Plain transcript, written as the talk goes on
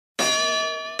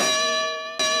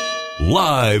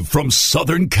Live from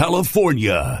Southern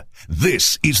California,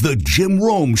 this is the Jim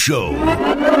Rome Show. The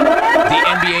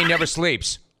NBA never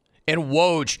sleeps, and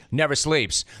Woj never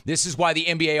sleeps. This is why the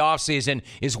NBA offseason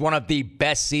is one of the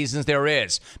best seasons there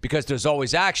is, because there's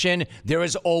always action, there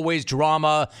is always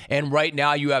drama, and right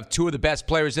now you have two of the best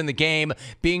players in the game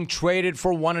being traded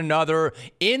for one another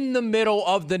in the middle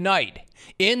of the night,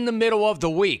 in the middle of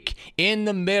the week, in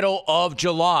the middle of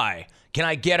July. Can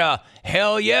I get a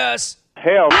hell yes?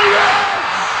 Hell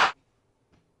yeah.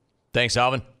 Thanks,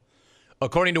 Alvin.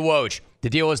 According to Woj,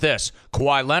 the deal is this.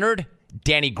 Kawhi Leonard,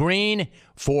 Danny Green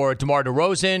for DeMar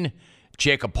DeRozan,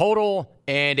 Jacob Poeltl,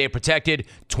 and a protected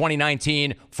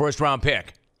 2019 first-round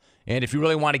pick. And if you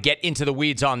really want to get into the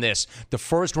weeds on this, the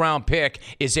first-round pick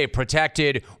is a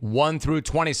protected 1 through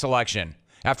 20 selection.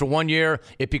 After 1 year,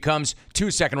 it becomes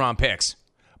 2 second-round picks.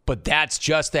 But that's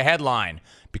just the headline,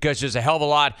 because there's a hell of a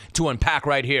lot to unpack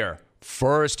right here.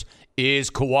 First,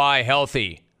 is Kawhi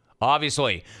healthy?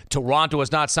 Obviously, Toronto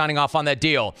is not signing off on that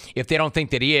deal if they don't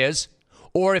think that he is,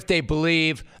 or if they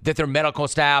believe that their medical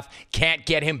staff can't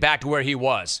get him back to where he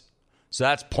was. So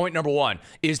that's point number one.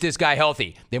 Is this guy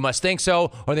healthy? They must think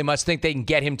so, or they must think they can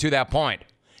get him to that point.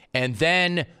 And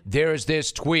then there's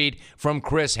this tweet from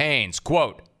Chris Haynes.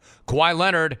 Quote, Kawhi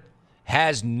Leonard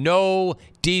has no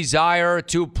desire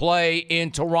to play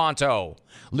in Toronto.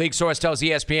 League source tells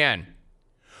ESPN.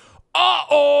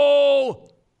 Uh-oh!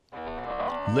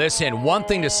 Listen, one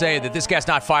thing to say that this guy's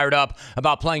not fired up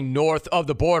about playing north of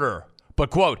the border. But,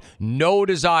 quote, no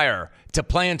desire to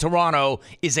play in Toronto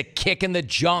is a kick in the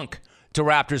junk to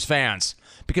Raptors fans.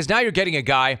 Because now you're getting a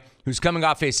guy who's coming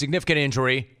off a significant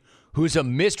injury, who's a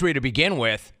mystery to begin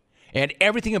with, and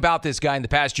everything about this guy in the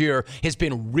past year has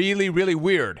been really, really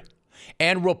weird.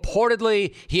 And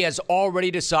reportedly, he has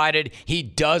already decided he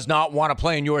does not want to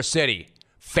play in your city.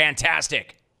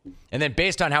 Fantastic. And then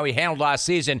based on how he handled last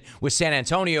season with San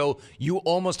Antonio, you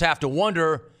almost have to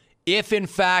wonder if, in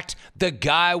fact, the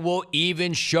guy will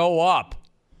even show up.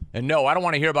 And no, I don't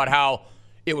want to hear about how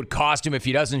it would cost him if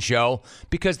he doesn't show,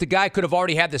 because the guy could have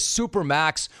already had the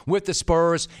Supermax with the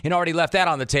Spurs and already left that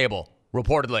on the table,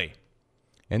 reportedly.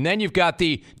 And then you've got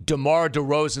the DeMar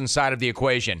DeRozan side of the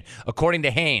equation. According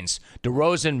to Haynes,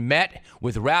 DeRozan met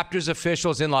with Raptors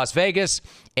officials in Las Vegas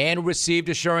and received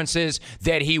assurances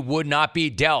that he would not be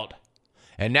dealt.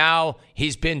 And now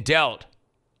he's been dealt.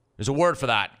 There's a word for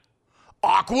that.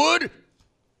 Awkward?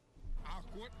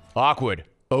 Awkward.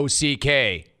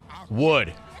 O-C-K.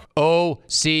 Wood.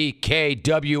 O-C-K-W-O-O-D.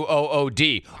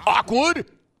 Awkward?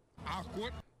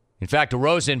 In fact,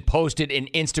 DeRozan posted an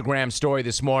Instagram story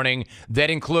this morning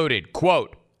that included,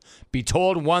 quote, be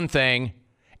told one thing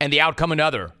and the outcome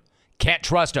another. Can't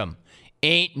trust him.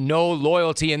 Ain't no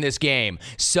loyalty in this game.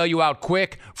 Sell you out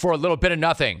quick for a little bit of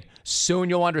nothing. Soon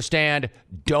you'll understand.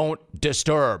 Don't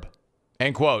disturb.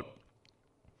 End quote.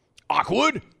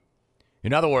 Awkward?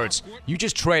 In other words, you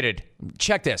just traded,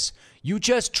 check this, you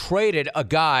just traded a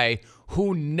guy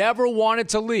who never wanted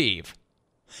to leave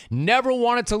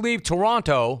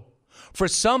Toronto for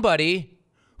somebody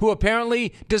who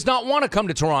apparently does not want to come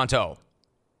to Toronto.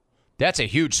 That's a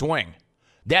huge swing.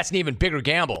 That's an even bigger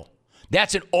gamble.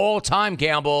 That's an all-time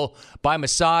gamble by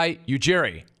Masai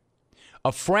Ujiri,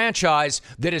 a franchise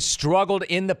that has struggled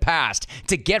in the past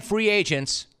to get free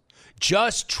agents,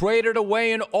 just traded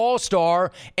away an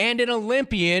all-star and an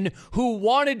Olympian who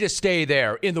wanted to stay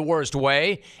there in the worst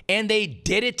way, and they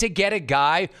did it to get a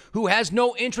guy who has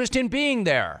no interest in being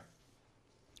there.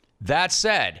 That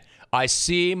said, I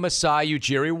see Masai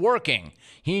Ujiri working.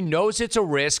 He knows it's a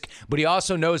risk, but he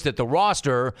also knows that the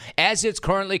roster, as it's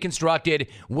currently constructed,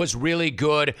 was really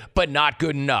good, but not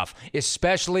good enough,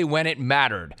 especially when it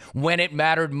mattered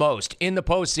most in the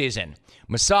postseason.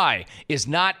 Masai is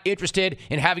not interested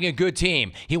in having a good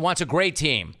team. He wants a great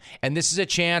team. And this is a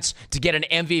chance to get an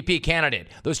MVP candidate.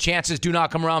 Those chances do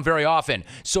not come around very often.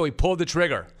 So he pulled the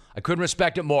trigger. I couldn't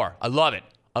respect it more. I love it.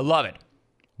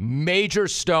 Major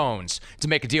stones to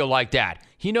make a deal like that.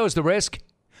 He knows the risk,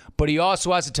 but he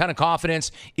also has a ton of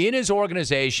confidence in his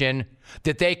organization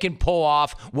that they can pull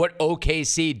off what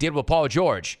OKC did with Paul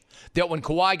George. That when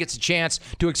Kawhi gets a chance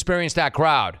to experience that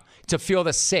crowd, to feel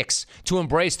the six, to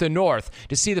embrace the North,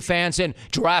 to see the fans in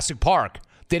Jurassic Park,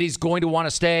 that he's going to want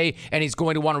to stay and he's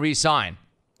going to want to re-sign.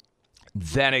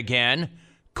 Then again,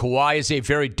 Kawhi is a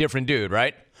very different dude,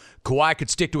 right? Kawhi could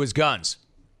stick to his guns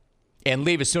and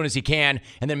leave as soon as he can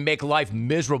and then make life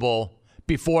miserable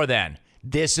before then.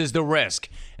 This is the risk.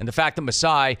 And the fact that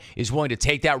Masai is willing to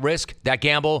take that risk, that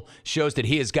gamble, shows that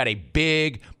he has got a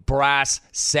big brass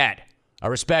set. I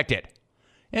respect it.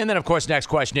 And then, of course, next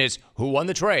question is, who won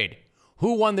the trade?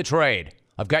 Who won the trade?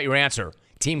 I've got your answer.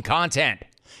 Team content.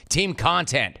 Team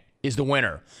content. is the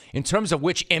winner. In terms of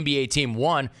which NBA team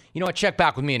won, you know what? Check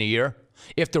back with me in a year.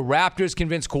 If the Raptors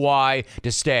convinced Kawhi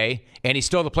to stay and he's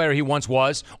still the player he once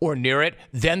was or near it,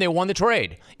 then they won the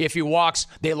trade. If he walks,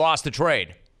 they lost the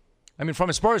trade. I mean,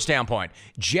 from a Spurs standpoint,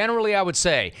 generally I would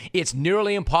say it's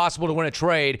nearly impossible to win a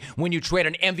trade when you trade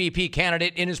an MVP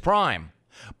candidate in his prime.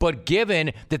 But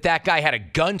given that that guy had a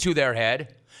gun to their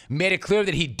head, made it clear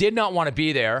that he did not want to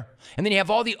be there, and then you have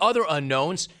all the other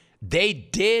unknowns, they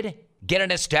did get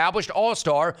an established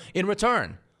all-star in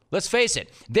return. Let's face it,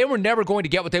 they were never going to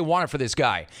get what they wanted for this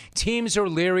guy. Teams are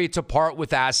leery to part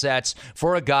with assets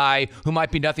for a guy who might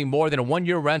be nothing more than a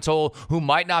one-year rental, who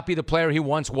might not be the player he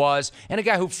once was, and a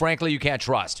guy who, frankly, you can't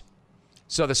trust.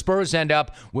 So the Spurs end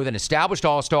up with an established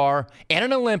all-star and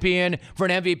an Olympian for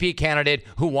an MVP candidate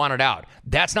who wanted out.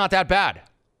 That's not that bad.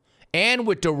 And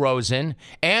with DeRozan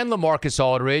and LaMarcus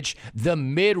Aldridge, the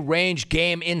mid-range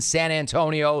game in San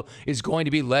Antonio is going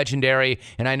to be legendary,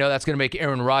 and I know that's going to make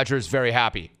Aaron Rodgers very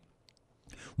happy.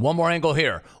 One more angle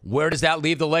here. Where does that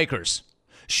leave the Lakers?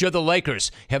 Should the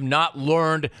Lakers have not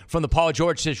learned from the Paul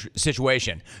George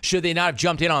situation? Should they not have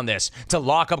jumped in on this to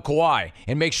lock up Kawhi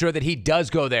and make sure that he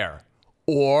does go there?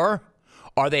 Or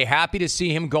are they happy to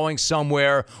see him going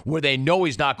somewhere where they know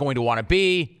he's not going to want to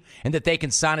be and that they can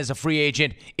sign as a free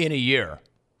agent in a year?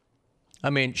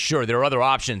 I mean, sure, there are other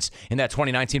options in that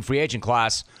 2019 free agent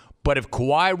class, but if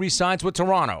Kawhi re-signs with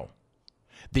Toronto,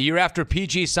 the year after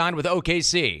PG signed with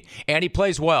OKC, and he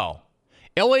plays well,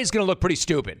 LA is going to look pretty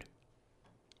stupid.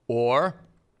 Or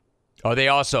are they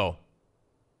also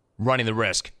running the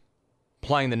risk,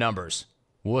 playing the numbers?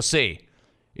 We'll see.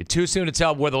 It's too soon to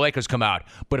tell where the Lakers come out.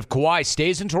 But if Kawhi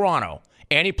stays in Toronto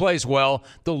and he plays well,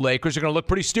 the Lakers are going to look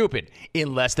pretty stupid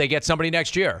unless they get somebody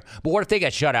next year. But what if they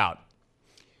get shut out?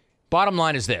 Bottom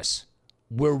line is this.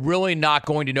 We're really not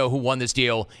going to know who won this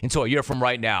deal until a year from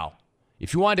right now.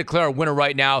 If you want to declare a winner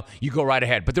right now, you go right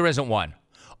ahead. But there isn't one.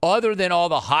 Other than all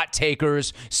the hot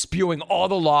takers spewing all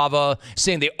the lava,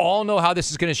 saying they all know how this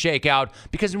is going to shake out,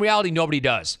 because in reality, nobody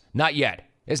does. Not yet.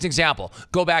 As an example,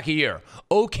 go back a year.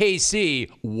 OKC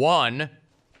won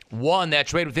that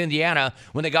trade with Indiana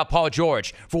when they got Paul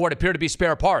George for what appeared to be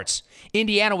spare parts.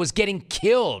 Indiana was getting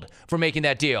killed for making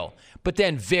that deal. But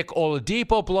then Vic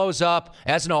Oladipo blows up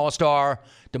as an all-star.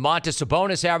 Domantas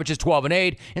Sabonis averages 12 and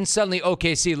 8, and suddenly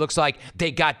OKC looks like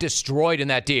they got destroyed in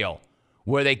that deal,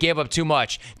 where they gave up too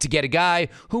much to get a guy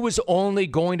who was only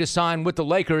going to sign with the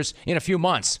Lakers in a few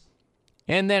months.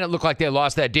 And then it looked like they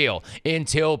lost that deal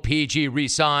until PG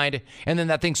re-signed, and then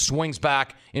that thing swings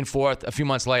back and forth a few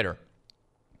months later.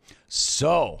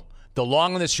 So, the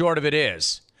long and the short of it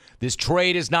is, this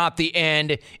trade is not the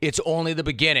end, it's only the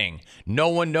beginning. No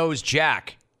one knows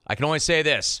Jack. I can only say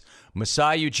this.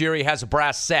 Masai Ujiri has a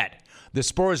brass set. The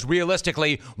Spurs,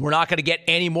 realistically, were not going to get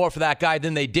any more for that guy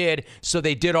than they did, so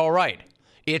they did all right.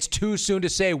 It's too soon to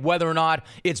say whether or not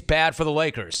it's bad for the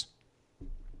Lakers.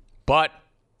 But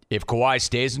if Kawhi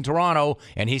stays in Toronto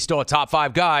and he's still a top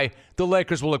 5 guy, the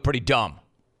Lakers will look pretty dumb,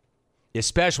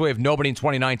 especially if nobody in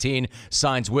 2019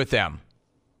 signs with them.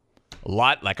 A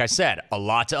lot, like I said, a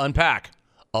lot to unpack.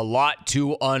 A lot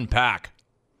to unpack.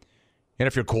 And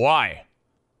if you're Kawhi, you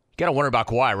got to wonder about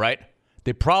Kawhi, right?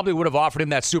 They probably would have offered him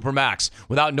that Supermax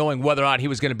without knowing whether or not he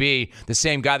was going to be the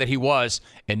same guy that he was.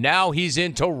 And now he's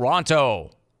in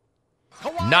Toronto.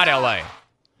 Kawhi. Not L.A.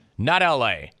 Not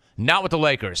L.A. Not with the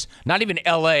Lakers. Not even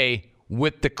L.A.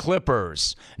 with the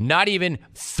Clippers. Not even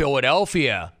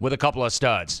Philadelphia with a couple of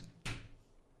studs.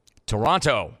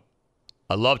 Toronto.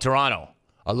 I love Toronto.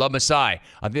 I love Masai. I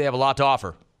think they have a lot to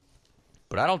offer.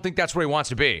 But I don't think that's where he wants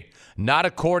to be. Not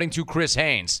according to Chris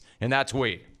Haynes in that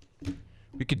tweet.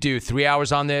 We could do 3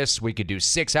 hours on this. We could do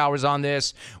 6 hours on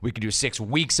this. We could do 6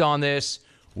 weeks on this.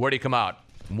 Where'd he come out?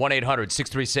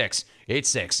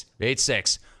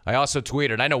 1-800-636-8686. I also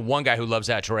tweeted. I know one guy who loves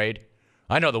that trade.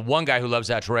 I know the one guy who loves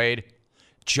that trade.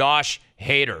 Josh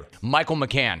Hader. Michael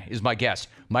McCann is my guest.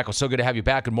 Michael, so good to have you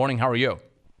back. Good morning. How are you?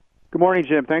 Good morning,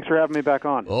 Jim. Thanks for having me back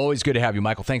on. Always good to have you,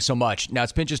 Michael. Thanks so much. Now,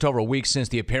 it's been just over a week since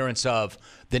the appearance of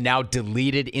the now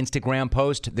deleted Instagram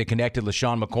post that connected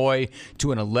LaShawn McCoy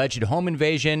to an alleged home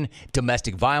invasion,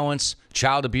 domestic violence,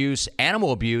 child abuse,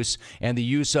 animal abuse, and the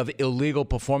use of illegal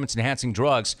performance-enhancing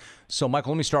drugs. So,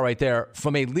 Michael, let me start right there.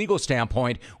 From a legal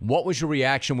standpoint, what was your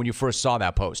reaction when you first saw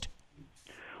that post?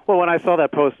 Well, when I saw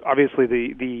that post, obviously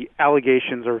the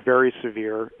allegations are very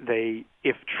severe. They,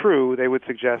 if true, they would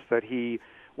suggest that he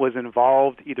was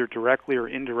involved either directly or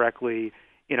indirectly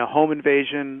in a home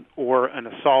invasion or an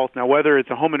assault. Now, whether it's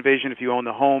a home invasion if you own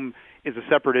the home is a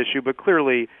separate issue, but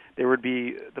clearly there would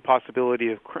be the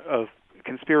possibility of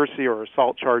conspiracy or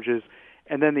assault charges.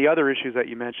 And then the other issues that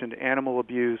you mentioned, animal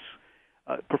abuse,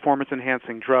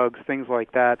 performance-enhancing drugs, things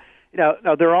like that. Now,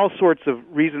 there are all sorts of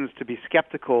reasons to be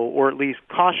skeptical or at least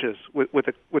cautious with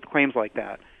claims like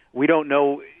that. We don't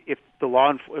know if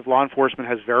law enforcement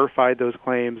has verified those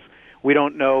claims. We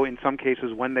don't know, in some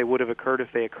cases, when they would have occurred, if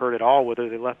they occurred at all, whether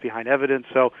they left behind evidence.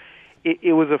 So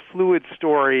it was a fluid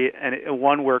story, and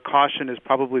one where caution is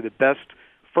probably the best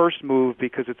first move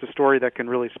because it's a story that can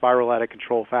really spiral out of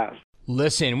control fast.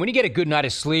 Listen, when you get a good night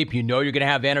of sleep, you know you're going to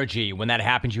have energy. When that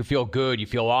happens, you feel good, you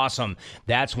feel awesome.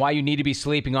 That's why you need to be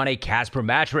sleeping on a Casper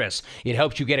mattress. It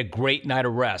helps you get a great night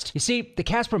of rest. You see, the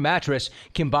Casper mattress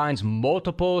combines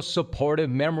multiple supportive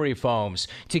memory foams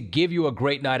to give you a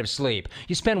great night of sleep.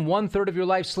 You spend 1/3 of your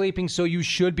life sleeping, so you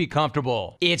should be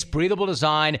comfortable. Its breathable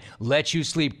design lets you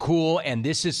sleep cool, and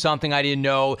this is something I didn't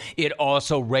know. It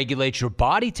also regulates your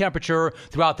body temperature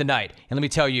throughout the night. And let me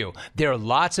tell you, there are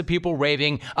lots of people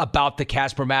raving about the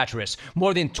Casper mattress.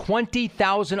 More than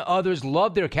 20,000 others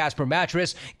love their Casper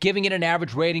mattress, giving it an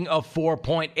average rating of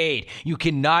 4.8. You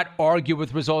cannot argue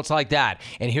with results like that.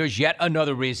 And here's yet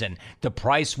another reason. The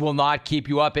price will not keep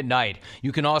you up at night.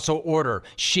 You can also order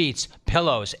sheets,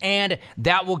 pillows, and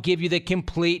that will give you the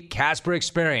complete Casper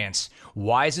experience.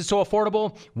 Why is it so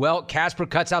affordable? Well, Casper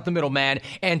cuts out the middleman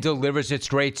and delivers it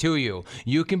straight to you.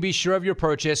 You can be sure of your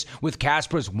purchase with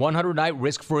Casper's 100-night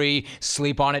risk-free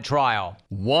Sleep On It trial.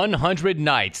 100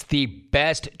 nights, the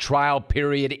best trial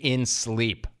period in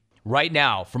sleep. Right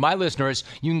now, for my listeners,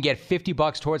 you can get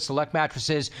 $50 towards select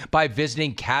mattresses by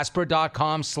visiting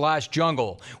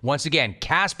Casper.com/jungle. Once again,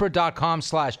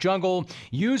 Casper.com/jungle.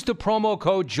 Use the promo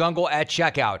code JUNGLE at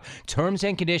checkout. Terms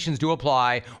and conditions do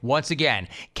apply. Once again,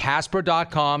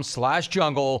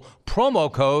 Casper.com/jungle.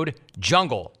 Promo code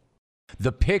JUNGLE.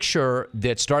 The picture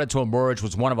that started to emerge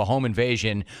was one of a home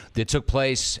invasion that took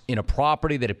place in a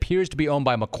property that appears to be owned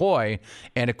by McCoy.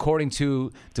 And according to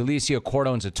Delicia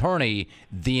Cordone's attorney,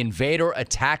 the invader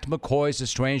attacked McCoy's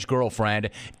estranged girlfriend,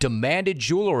 demanded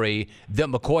jewelry that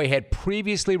McCoy had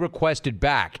previously requested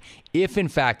back. If, in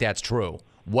fact, that's true,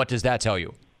 what does that tell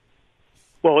you?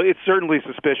 Well, it's certainly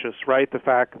suspicious, right? The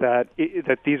fact that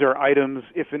these are items,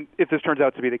 if this turns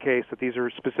out to be the case, that these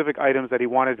are specific items that he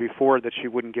wanted before that she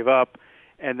wouldn't give up,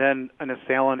 and then an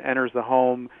assailant enters the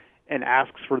home and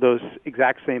asks for those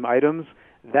exact same items,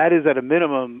 that is at a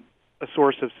minimum a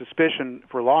source of suspicion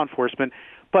for law enforcement.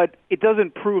 But it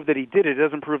doesn't prove that he did it. It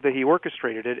doesn't prove that he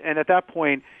orchestrated it. And at that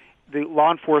point, the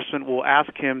law enforcement will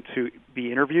ask him to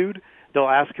be interviewed. They'll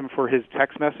ask him for his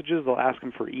text messages. They'll ask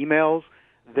him for emails.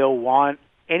 They'll want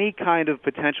any kind of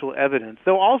potential evidence.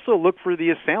 They'll also look for the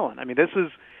assailant. I mean, this is,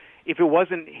 if it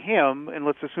wasn't him, and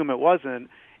let's assume it wasn't,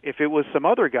 if it was some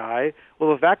other guy,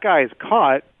 well, if that guy is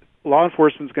caught, law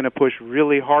enforcement's going to push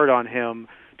really hard on him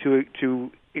to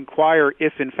inquire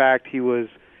if, in fact, he was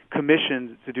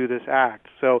commissioned to do this act.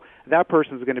 So that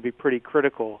person's going to be pretty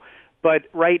critical. But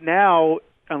right now,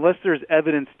 unless there's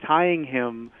evidence tying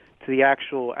him to the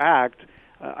actual act,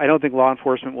 I don't think law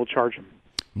enforcement will charge him.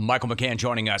 Michael McCann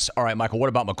joining us. All right, Michael, what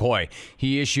about McCoy?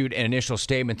 He issued an initial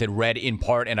statement that read in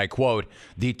part, and I quote,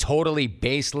 "The totally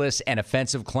baseless and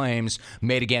offensive claims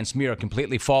made against me are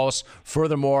completely false.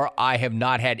 Furthermore, I have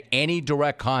not had any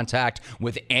direct contact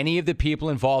with any of the people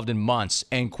involved in months,"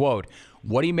 end quote.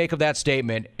 What do you make of that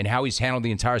statement and how he's handled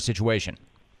the entire situation?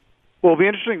 Well, it'll be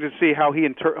interesting to see how he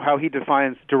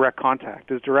defines direct contact.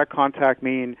 Does direct contact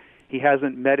mean he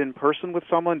hasn't met in person with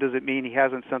someone? Does it mean he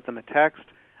hasn't sent them a text,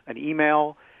 an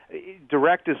email?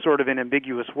 Direct is sort of an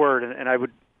ambiguous word, and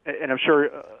I'm sure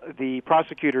the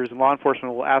prosecutors and law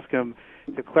enforcement will ask him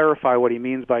to clarify what he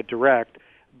means by direct.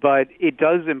 But it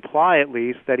does imply, at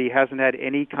least, that he hasn't had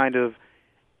any kind of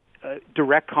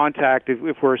direct contact,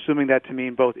 if we're assuming that to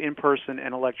mean both in person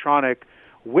and electronic,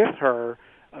 with her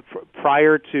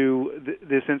prior to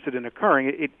this incident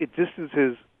occurring. It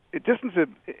distances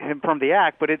him from the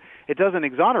act, but it doesn't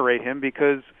exonerate him,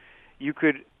 because you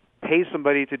could pay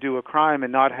somebody to do a crime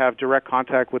and not have direct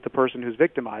contact with the person who's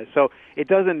victimized. So it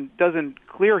doesn't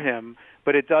clear him,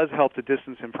 but it does help to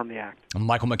distance him from the act.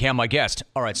 Michael McCann, my guest.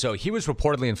 All right, so he was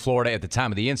reportedly in Florida at the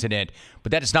time of the incident,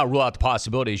 but that does not rule out the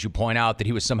possibility, as you point out, that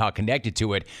he was somehow connected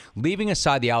to it. Leaving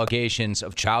aside the allegations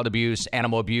of child abuse,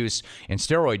 animal abuse, and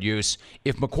steroid use,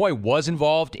 if McCoy was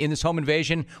involved in this home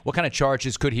invasion, what kind of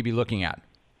charges could he be looking at?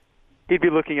 He'd be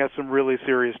looking at some really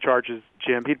serious charges,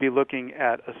 Jim. He'd be looking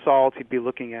at assault. He'd be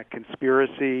looking at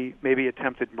conspiracy, maybe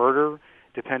attempted murder,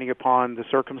 depending upon the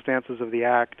circumstances of the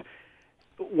act.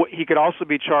 He could also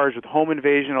be charged with home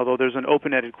invasion, although there's an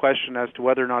open-ended question as to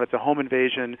whether or not it's a home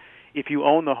invasion. If you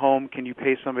own the home, can you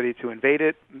pay somebody to invade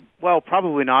it? Well,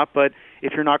 probably not, but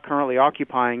if you're not currently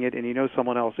occupying it and you know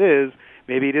someone else is,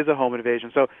 Maybe it is a home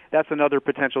invasion. So that's another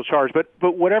potential charge. But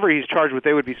whatever he's charged with,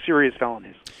 they would be serious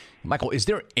felonies. Michael, is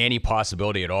there any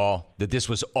possibility at all that this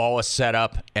was all a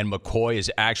setup and McCoy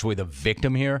is actually the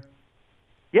victim here?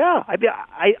 Yeah,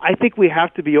 I think we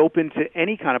have to be open to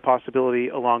any kind of possibility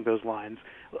along those lines.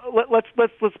 Let's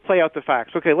play out the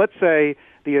facts. Okay, let's say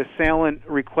the assailant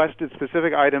requested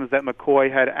specific items that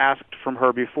McCoy had asked from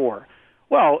her before.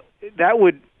 Well,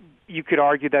 you could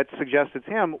argue that suggests it's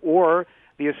him, or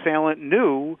the assailant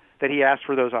knew that he asked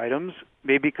for those items,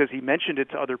 maybe because he mentioned it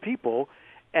to other people,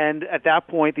 and at that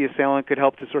point the assailant could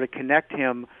help to sort of connect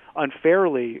him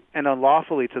unfairly and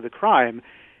unlawfully to the crime.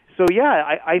 So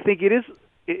yeah, I think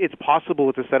it's possible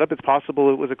it's a setup. It's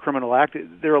possible it was a criminal act.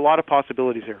 There are a lot of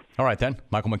possibilities here. All right, then.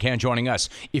 Michael McCann joining us.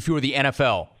 If you were the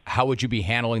NFL, how would you be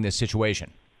handling this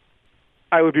situation?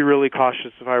 I would be really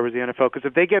cautious if I was the NFL, because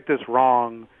if they get this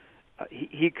wrong,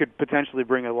 he could potentially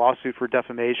bring a lawsuit for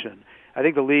defamation. I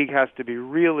think the league has to be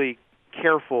really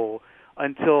careful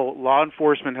until law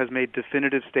enforcement has made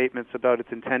definitive statements about its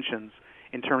intentions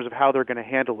in terms of how they're going to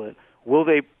handle it. Will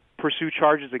they pursue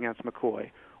charges against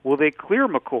McCoy? Will they clear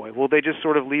McCoy? Will they just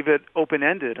sort of leave it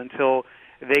open-ended until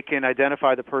they can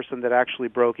identify the person that actually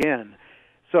broke in?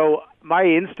 So my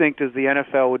instinct is the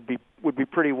NFL would be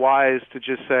pretty wise to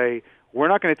just say, we're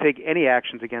not going to take any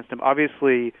actions against him.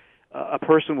 Obviously, a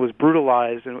person was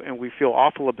brutalized, and we feel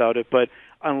awful about it, but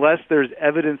unless there's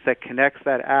evidence that connects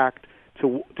that act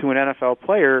to an NFL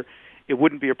player, it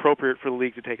wouldn't be appropriate for the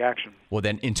league to take action. Well,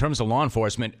 then, in terms of law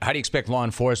enforcement, how do you expect law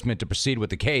enforcement to proceed with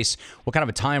the case? What kind of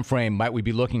a time frame might we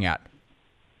be looking at?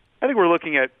 I think we're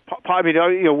looking at,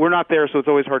 we're not there, so it's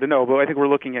always hard to know, but I think we're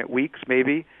looking at weeks,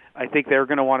 maybe. I think they're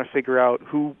going to want to figure out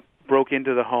who broke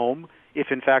into the home,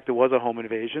 if in fact it was a home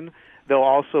invasion. They'll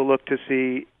also look to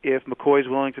see if McCoy's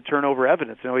willing to turn over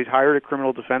evidence. He's hired a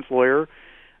criminal defense lawyer.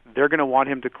 They're going to want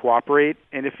him to cooperate,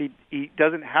 and if he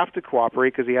doesn't have to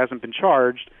cooperate because he hasn't been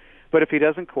charged, but if he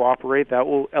doesn't cooperate, that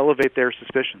will elevate their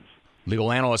suspicions.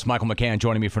 Legal analyst Michael McCann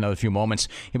joining me for another few moments.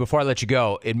 And before I let you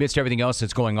go, amidst everything else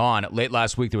that's going on, late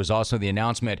last week there was also the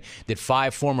announcement that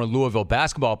 5 former Louisville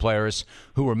basketball players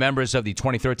who were members of the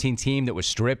 2013 team that was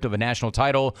stripped of a national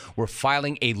title were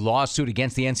filing a lawsuit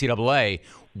against the NCAA.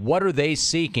 What are they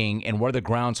seeking, and what are the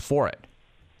grounds for it?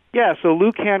 Yeah, so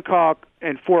Luke Hancock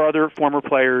and 4 other former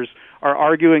players are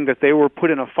arguing that they were put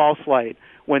in a false light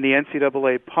when the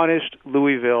NCAA punished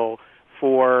Louisville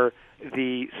for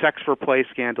the Sex for Play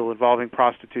scandal involving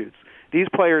prostitutes. These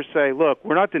players say, look,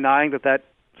 we're not denying that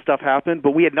stuff happened,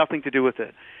 but we had nothing to do with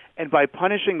it. And by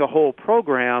punishing the whole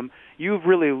program, you've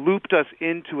really looped us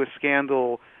into a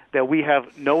scandal that we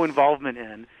have no involvement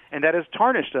in, and that has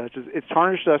tarnished us. It's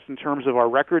tarnished us in terms of our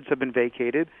records have been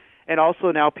vacated, and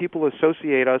also now people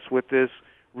associate us with this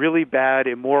really bad,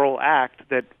 immoral act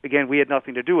that, again, we had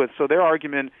nothing to do with. So their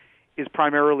argument is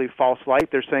primarily false light.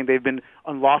 They're saying they've been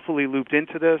unlawfully looped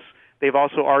into this. They've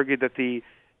also argued that the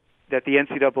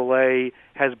NCAA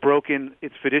has broken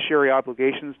its fiduciary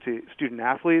obligations to student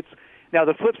athletes. Now,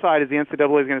 the flip side is the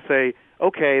NCAA is going to say,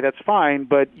 okay, that's fine,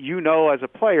 but as a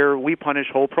player, we punish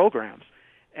whole programs.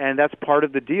 And that's part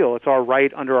of the deal. It's our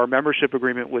right under our membership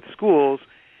agreement with schools.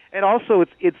 And also,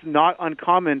 it's not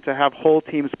uncommon to have whole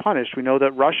teams punished. We know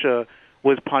that Russia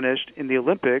was punished in the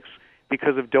Olympics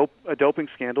because of a doping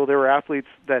scandal. There were athletes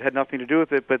that had nothing to do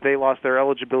with it, but they lost their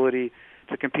eligibility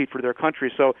to compete for their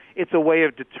country. So it's a way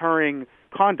of deterring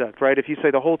conduct, right? If you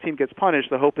say the whole team gets punished,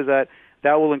 the hope is that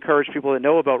will encourage people that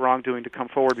know about wrongdoing to come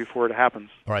forward before it happens.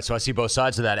 All right, so I see both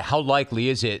sides of that. How likely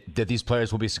is it that these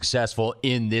players will be successful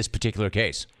in this particular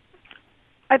case?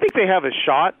 I think they have a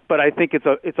shot, but I think it's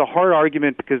a hard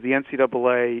argument because the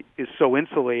NCAA is so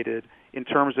insulated in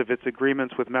terms of its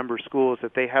agreements with member schools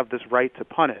that they have this right to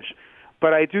punish.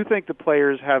 But I do think the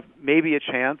players have maybe a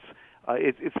chance.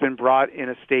 It's been brought in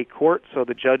a state court, so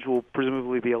the judge will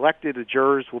presumably be elected, the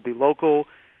jurors will be local,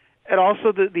 and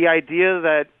also the idea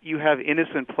that you have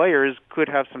innocent players could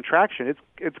have some traction.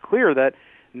 It's clear that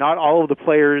not all of the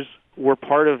players were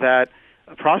part of that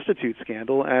prostitute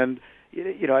scandal, and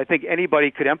I think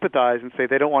anybody could empathize and say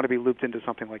they don't want to be looped into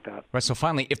something like that. Right. So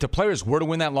finally, if the players were to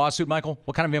win that lawsuit, Michael,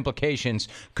 what kind of implications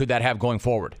could that have going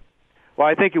forward? Well,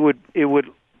 I think it would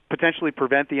potentially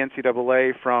prevent the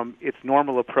NCAA from its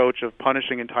normal approach of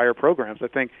punishing entire programs. I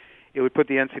think it would put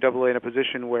the NCAA in a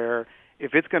position where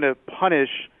if it's going to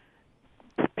punish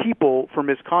people for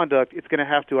misconduct, it's going to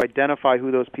have to identify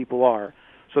who those people are.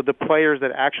 So the players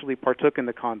that actually partook in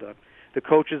the conduct, the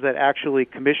coaches that actually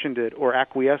commissioned it or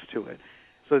acquiesced to it.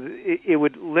 So it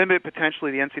would limit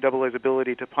potentially the NCAA's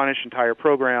ability to punish entire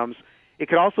programs. It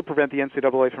could also prevent the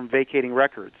NCAA from vacating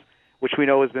records. which we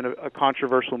know has been a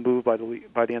controversial move by the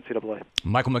NCAA.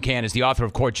 Michael McCan is the author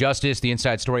of Court Justice, the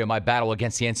inside story of my battle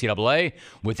against the NCAA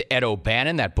with Ed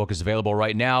O'Bannon. That book is available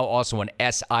right now. Also an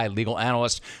SI legal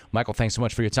analyst. Michael, thanks so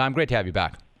much for your time. Great to have you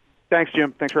back. Thanks,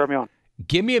 Jim. Thanks for having me on.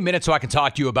 Give me a minute so I can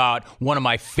talk to you about one of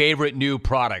my favorite new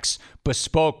products,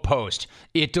 Bespoke Post.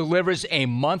 It delivers a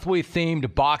monthly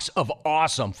themed box of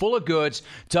awesome, full of goods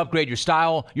to upgrade your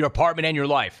style, your apartment, and your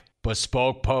life.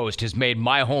 Bespoke Post has made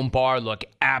my home bar look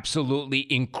absolutely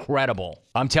incredible.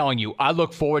 I'm telling you, I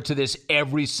look forward to this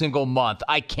every single month.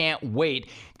 I can't wait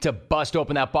to bust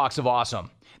open that box of awesome.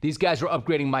 These guys are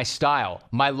upgrading my style,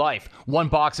 my life, one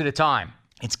box at a time.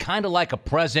 It's kind of like a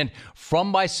present from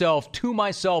myself to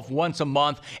myself once a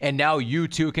month, and now you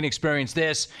too can experience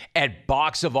this at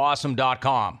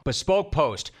boxofawesome.com. Bespoke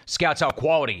Post scouts out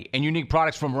quality and unique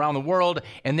products from around the world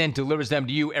and then delivers them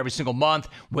to you every single month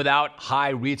without high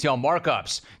retail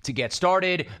markups. To get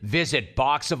started, visit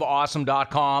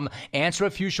boxofawesome.com, answer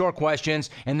a few short questions,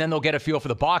 and then they'll get a feel for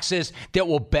the boxes that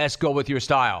will best go with your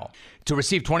style. To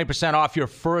receive 20% off your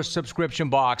first subscription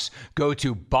box, go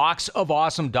to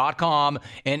boxofawesome.com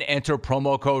and enter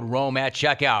promo code ROME at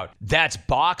checkout. That's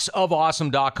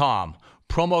boxofawesome.com.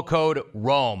 Promo code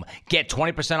ROME. Get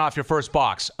 20% off your first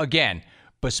box. Again,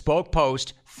 Bespoke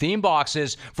Post, theme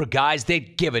boxes for guys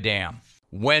that give a damn.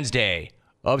 Wednesday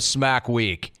of Smack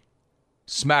Week.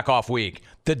 Smackoff Week.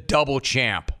 The double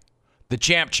champ. The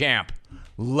champ.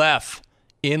 Left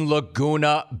in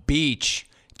Laguna Beach.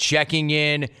 Checking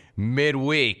in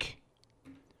midweek.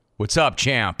 What's up,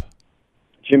 champ?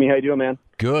 Jimmy, how you doing, man?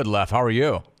 Good, Lef. How are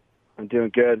you? I'm doing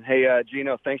good. Hey,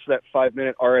 Gino, thanks for that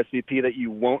 5-minute RSVP that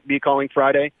you won't be calling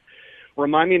Friday.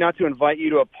 Remind me not to invite you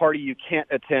to a party you can't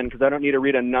attend because I don't need to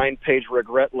read a 9-page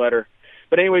regret letter.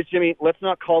 But anyways, Jimmy, let's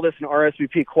not call this an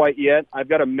RSVP quite yet. I've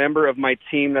got a member of my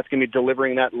team that's going to be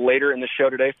delivering that later in the show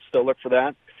today, so look for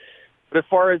that. But as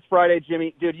far as Friday,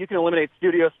 Jimmy, dude, you can eliminate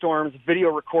studio storms, video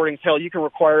recordings. Hell, you can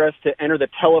require us to enter the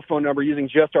telephone number using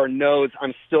just our nose.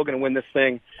 I'm still going to win this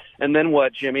thing. And then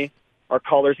what, Jimmy? Our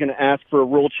caller's going to ask for a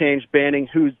rule change banning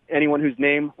anyone whose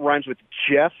name rhymes with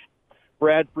Jeff.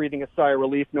 Brad's breathing a sigh of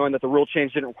relief knowing that the rule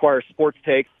change didn't require sports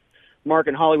takes. Mark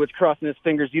in Hollywood's crossing his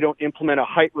fingers you don't implement a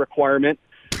height requirement.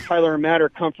 Tyler and Matt are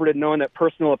comforted knowing that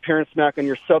personal appearance smack on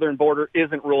your southern border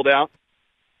isn't ruled out.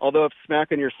 Although if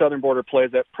Smack on your southern border plays,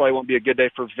 that probably won't be a good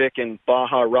day for Vic and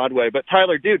Baja Rodway. But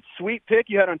Tyler, dude, sweet pick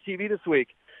you had on TV this week.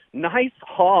 Nice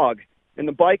hog. And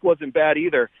the bike wasn't bad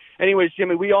either. Anyways,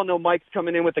 Jimmy, we all know Mike's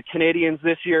coming in with the Canadians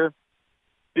this year.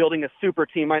 Building a super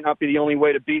team might not be the only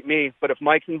way to beat me. But if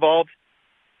Mike's involved,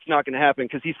 it's not going to happen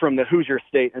because he's from the Hoosier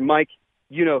state. And Mike,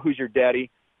 you know who's your daddy.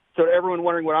 So to everyone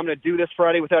wondering what I'm going to do this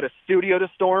Friday without a studio to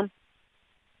storm,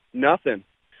 nothing.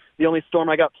 The only storm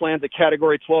I got planned is a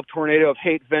Category 12 tornado of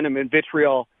hate, venom, and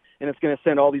vitriol, and it's going to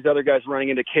send all these other guys running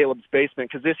into Caleb's basement.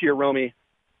 Because this year, Romy,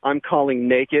 I'm calling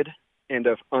naked and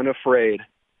unafraid.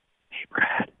 Hey,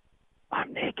 Brad,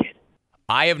 I'm naked.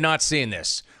 I have not seen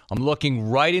this. I'm looking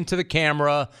right into the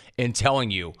camera and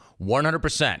telling you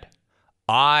 100%,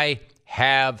 I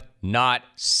have not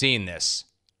seen this.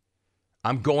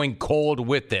 I'm going cold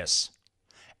with this.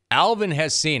 Alvin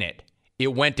has seen it.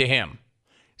 It went to him.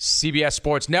 CBS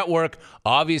Sports Network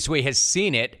obviously has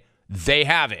seen it. They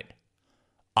have it.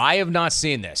 I have not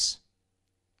seen this.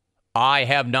 I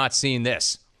have not seen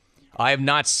this. I have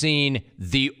not seen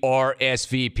the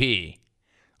RSVP.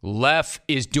 Lef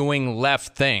is doing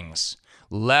Lef things.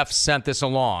 Lef sent this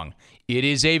along. It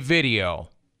is a video.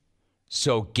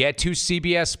 So get to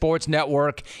CBS Sports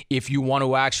Network if you want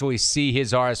to actually see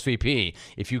his RSVP.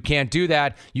 If you can't do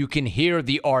that, you can hear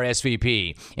the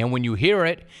RSVP. And when you hear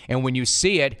it and when you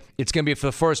see it, it's going to be for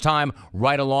the first time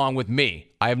right along with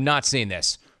me. I have not seen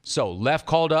this. So Lef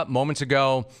called up moments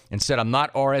ago and said, I'm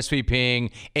not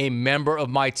RSVPing. A member of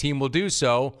my team will do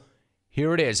so.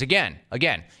 Here it is. Again,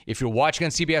 if you're watching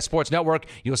on CBS Sports Network,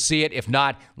 you'll see it. If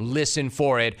not, listen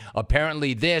for it.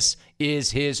 Apparently, this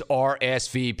is his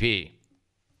RSVP.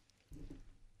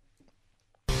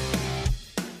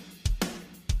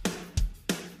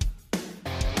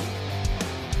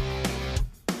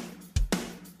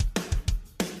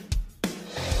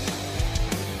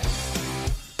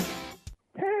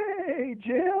 Hey,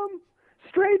 Jim.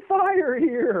 Straight fire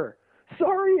here.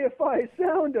 Sorry if I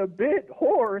sound a bit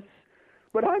hoarse,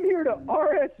 but I'm here to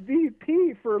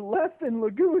RSVP for Left in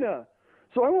Laguna,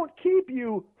 so I won't keep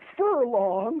you for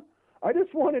long. I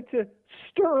just wanted to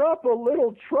stir up a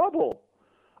little trouble.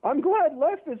 I'm glad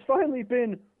Left has finally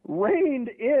been reined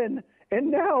in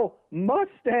and now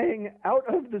Mustang out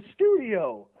of the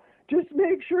studio. Just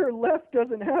make sure Left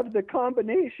doesn't have the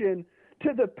combination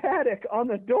to the paddock on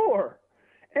the door.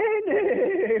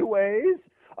 Anyways,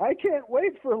 I can't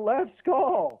wait for Left's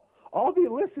call. I'll be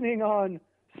listening on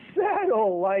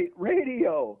satellite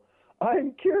radio.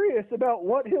 I'm curious about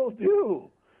what he'll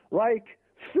do, like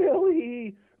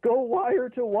Philly go wire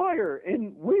to wire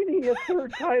and winning a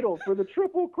third title for the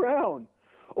Triple Crown,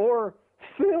 or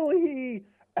Philly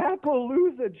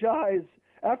Appaloosa-gize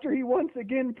after he once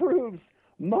again proves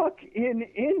muck in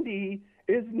Indy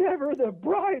is never the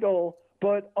bridal,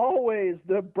 but always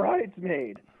the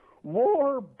bridesmaid.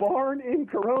 War Barn in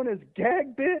Corona's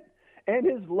gag bit and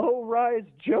his low-rise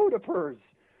Jodapers.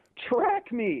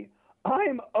 Track me.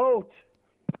 I'm Oat.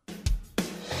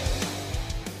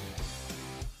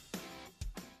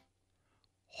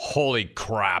 Holy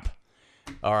crap.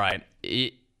 All right.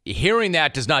 Hearing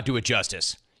that does not do it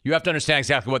justice. You have to understand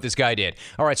exactly what this guy did.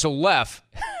 All right, so Lef,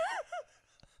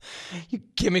 you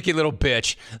gimmicky little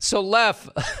bitch. So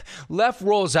Lef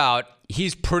rolls out.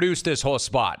 He's produced this whole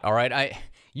spot, all right?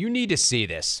 You need to see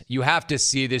this. You have to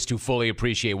see this to fully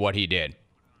appreciate what he did.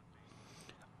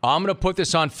 I'm going to put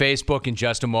this on Facebook in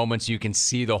just a moment so you can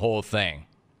see the whole thing.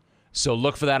 So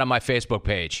look for that on my Facebook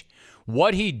page.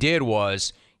 What he did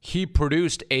was he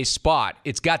produced a spot.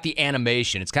 It's got the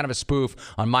animation. It's kind of a spoof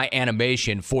on my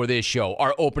animation for this show,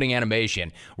 our opening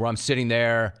animation, where I'm sitting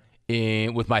there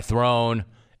with my throne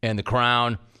and the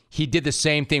crown. He did the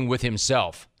same thing with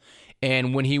himself.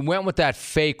 And when he went with that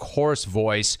fake horse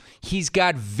voice, he's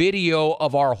got video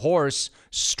of our horse,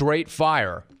 Straight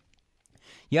Fire.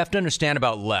 You have to understand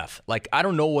about Lef. Like, I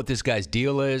don't know what this guy's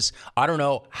deal is. I don't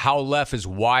know how Lef is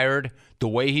wired, the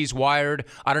way he's wired.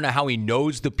 I don't know how he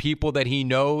knows the people that he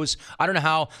knows. I don't know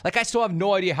how, like, I still have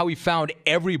no idea how he found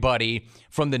everybody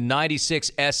from the 96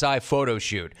 SI photo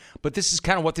shoot. But this is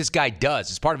kind of what this guy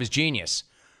does. It's part of his genius.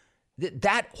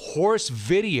 That horse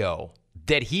video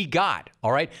that he got,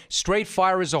 all right? Straight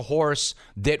Fire is a horse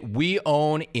that we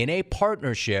own in a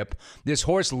partnership. This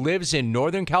horse lives in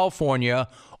Northern California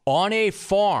on a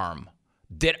farm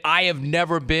that I have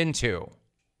never been to.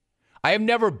 I have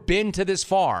never been to this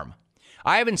farm.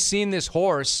 I haven't seen this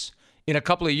horse in a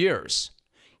couple of years.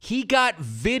 He got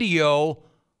video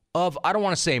of, I don't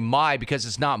want to say my because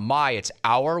it's not my, it's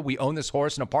our. We own this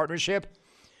horse in a partnership.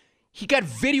 He got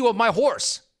video of my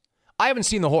horse. I haven't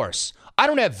seen the horse. I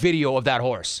don't have video of that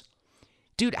horse.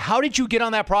 Dude, how did you get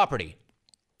on that property?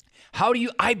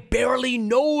 I barely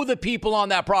know the people on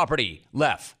that property.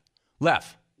 Lef.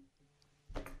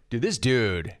 Dude, this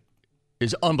dude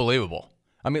is unbelievable.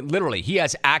 I mean, literally, he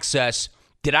has access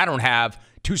that I don't have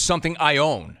to something I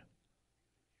own.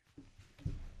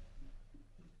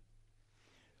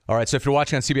 All right, so if you're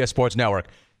watching on CBS Sports Network,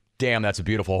 damn, that's a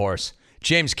beautiful horse.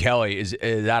 James Kelly is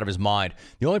out of his mind.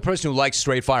 The only person who likes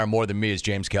Straight Fire more than me is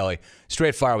James Kelly.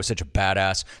 Straight Fire was such a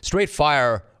badass. Straight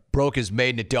Fire broke his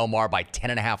maiden at Del Mar by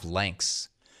 10.5 lengths.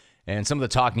 And some of the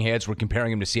talking heads were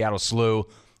comparing him to Seattle Slew.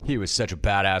 He was such a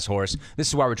badass horse. This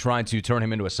is why we're trying to turn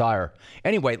him into a sire.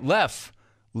 Anyway, Lef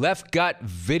got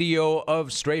video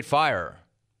of Straight Fire.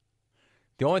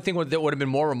 The only thing that would have been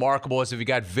more remarkable is if he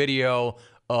got video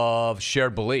of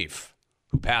Shared Belief,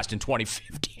 who passed in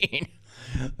 2015.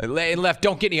 Lef,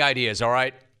 don't get any ideas, all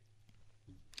right?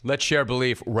 Let Shared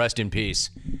Belief rest in peace.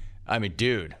 I mean,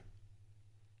 dude,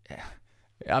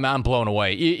 I'm blown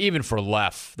away. Even for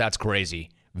Lef, that's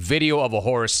crazy. Video of a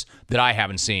horse that I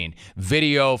haven't seen.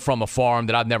 Video from a farm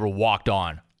that I've never walked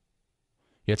on.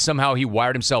 Yet somehow he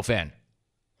wired himself in.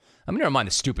 I mean, never mind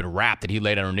the stupid rap that he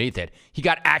laid underneath it. He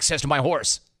got access to my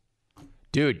horse.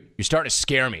 Dude, you're starting to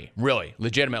scare me. Really,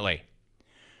 legitimately.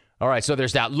 All right, so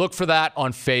there's that. Look for that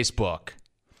on Facebook.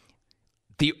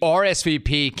 The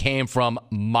RSVP came from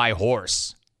my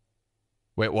horse.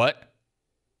 Wait, what?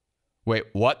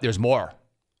 There's more.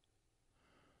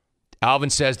 Alvin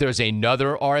says there's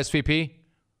another RSVP.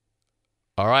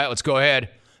 All right, let's go ahead.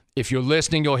 If you're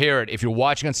listening, you'll hear it. If you're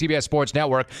watching on CBS Sports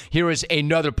Network, here is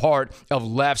another part of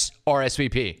Lef's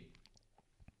RSVP.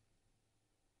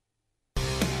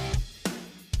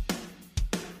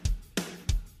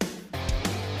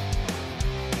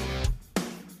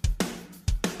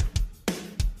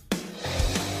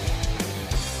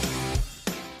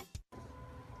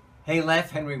 Hey Lef,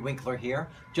 Henry Winkler here.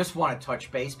 Just want to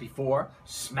touch base before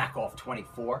Smackoff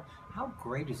 24. How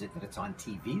great is it that it's on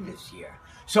TV this year?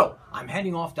 So, I'm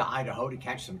heading off to Idaho to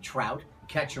catch some trout,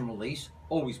 catch and release,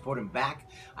 always put them back.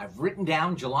 I've written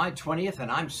down July 20th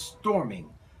and I'm storming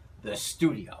the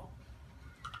studio.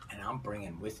 And I'm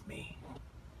bringing with me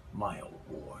my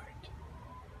award.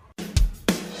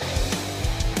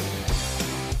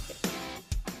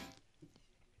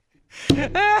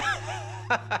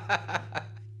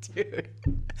 Dude,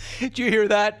 did you hear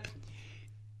that?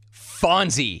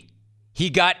 Fonzie. He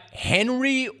got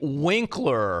Henry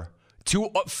Winkler to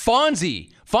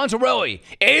Fonzarelli.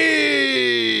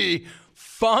 Hey!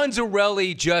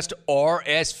 Fonzarelli just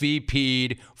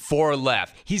RSVP'd for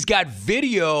Left. He's got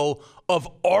video of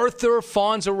Arthur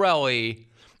Fonzarelli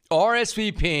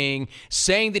RSVPing,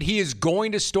 saying that he is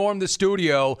going to storm the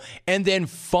studio, and then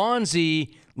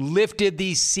Fonzie lifted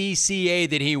the CCA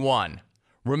that he won.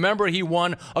 Remember, he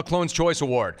won a Clone's Choice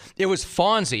Award. It was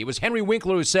Fonzie. It was Henry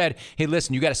Winkler who said, hey,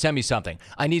 listen, you got to send me something.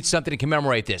 I need something to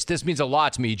commemorate this. This means a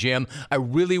lot to me, Jim. I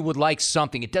really would like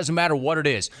something. It doesn't matter what it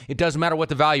is. It doesn't matter what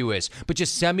the value is. But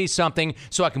just send me something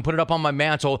so I can put it up on my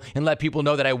mantle and let people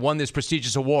know that I won this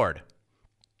prestigious award.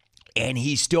 And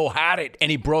he still had it,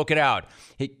 and he broke it out.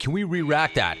 Hey, can we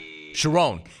re-rack that?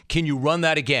 Sharon, can you run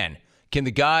that again? Can the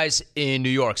guys in New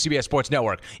York, CBS Sports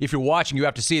Network, if you're watching, you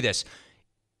have to see this.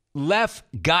 Lef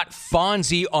got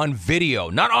Fonzie on video,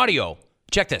 not audio.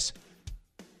 Check this.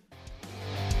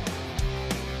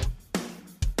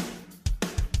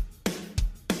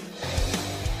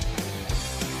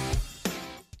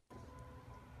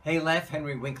 Hey, Lef,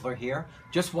 Henry Winkler here.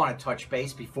 Just want to touch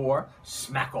base before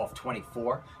Smackoff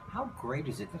 24. How great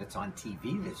is it that it's on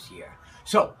TV this year?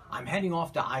 So, I'm heading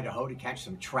off to Idaho to catch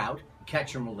some trout,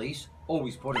 catch and release,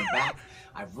 always put them back.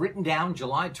 I've written down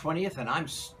July 20th, and I'm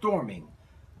storming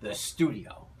the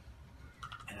studio.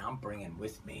 And I'm bringing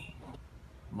with me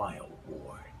my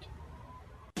award.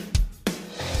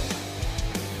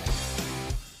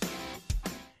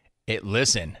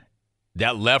 Listen,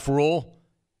 that left rule,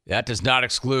 that does not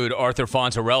exclude Arthur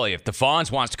Fonzarelli. If the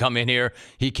Fonz wants to come in here,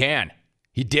 he can.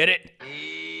 He did it.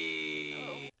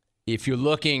 If you're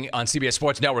looking on CBS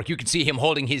Sports Network, you can see him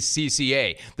holding his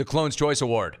CCA, the Clone's Choice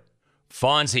Award.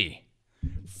 Fonzie.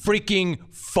 Freaking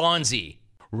Fonzie.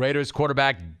 Raiders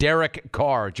quarterback Derek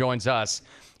Carr joins us.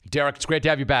 Derek, it's great to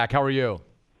have you back. How are you?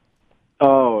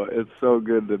 Oh, it's so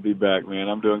good to be back, man.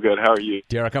 I'm doing good. How are you?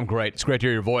 Derek, I'm great. It's great to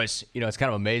hear your voice. You know, it's kind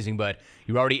of amazing, but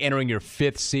you're already entering your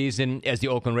 5th season as the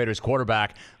Oakland Raiders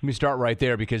quarterback. Let me start right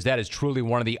there because that is truly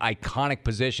one of the iconic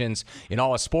positions in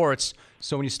all of sports.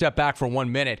 So when you step back for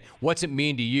 1 minute, what's it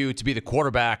mean to you to be the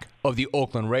quarterback of the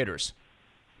Oakland Raiders?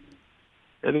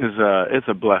 It is. It's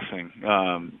a blessing.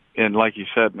 And like you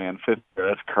said, man, 5th year,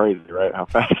 that's crazy, right? How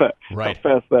fast that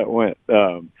went.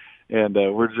 And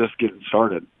we're just getting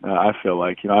started. I feel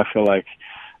like, the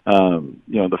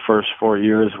first 4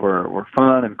 years were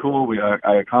fun and cool.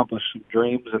 I accomplished some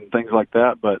dreams and things like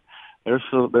that, but there's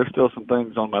still some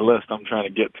things on my list I'm trying to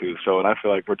get to. So, and I feel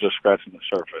like we're just scratching the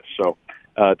surface. So,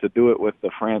 to do it with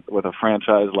a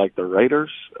franchise like the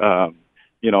Raiders, I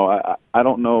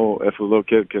don't know if a little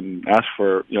kid can ask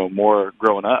for more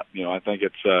growing up. I think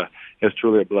it's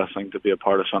truly a blessing to be a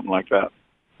part of something like that.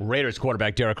 Raiders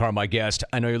quarterback Derek Carr, my guest.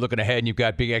 I know you're looking ahead and you've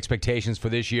got big expectations for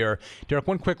this year. Derek,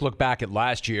 one quick look back at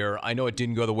last year. I know it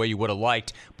didn't go the way you would have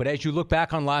liked, but as you look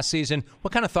back on last season,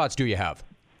 what kind of thoughts do you have?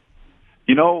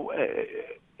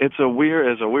 It's a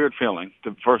weird feeling,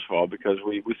 first of all, because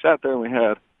we sat there and we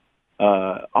had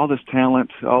all this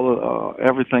talent,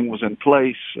 everything was in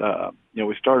place.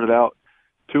 We started out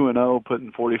 2-0,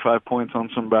 putting 45 points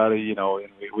on somebody, and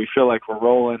we feel like we're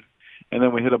rolling. And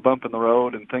then we hit a bump in the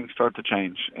road and things start to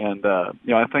change. And,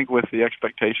 I think with the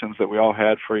expectations that we all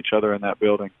had for each other in that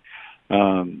building,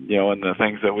 and the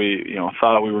things that we,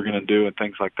 thought we were going to do and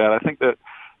things like that, I think that,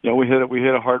 we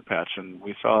hit a hard patch and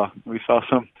we saw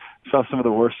some of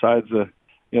the worst sides of,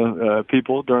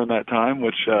 people during that time,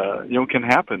 which, can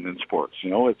happen in sports.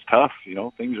 It's tough,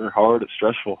 things are hard, it's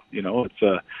stressful,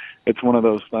 it's one of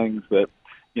those things that,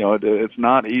 it's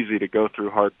not easy to go through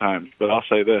hard times, but I'll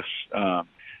say this,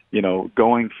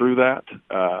 going through that,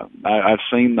 I've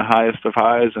seen the highest of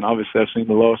highs, and obviously I've seen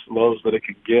the lowest of lows that it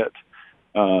can get.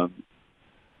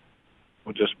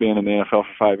 With just being in the NFL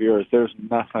for 5 years, there's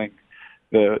nothing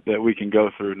that we can go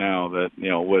through now that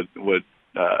would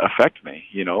affect me.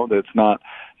 That's not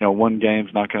one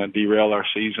game's not going to derail our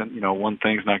season. One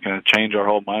thing's not going to change our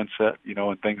whole mindset.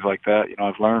 And things like that.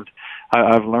 I've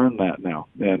learned that now,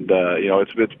 and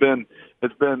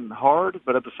it's been hard,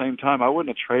 but at the same time, I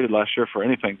wouldn't have traded last year for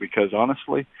anything because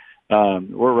honestly,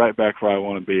 we're right back where I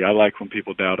want to be. I like when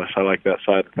people doubt us. I like that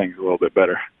side of things a little bit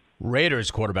better. Raiders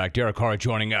quarterback Derek Carr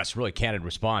joining us. Really candid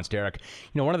response, Derek.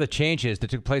 One of the changes that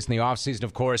took place in the offseason,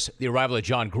 of course, the arrival of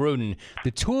John Gruden.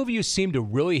 The two of you seemed to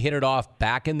really hit it off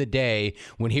back in the day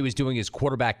when he was doing his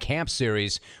quarterback camp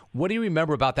series. What do you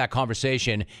remember about that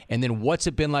conversation? And then what's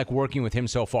it been like working with him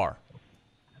so far?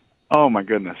 Oh my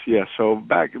goodness, yeah. So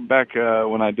back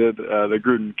when I did the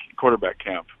Gruden quarterback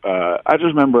camp, I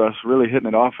just remember us really hitting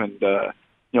it off. And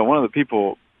one of the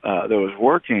people that was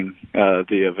working the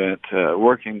event,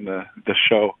 working the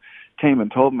show, came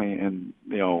and told me, and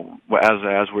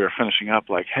as we were finishing up,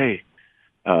 like, hey,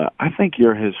 I think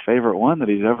you're his favorite one that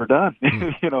he's ever done.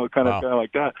 Kind of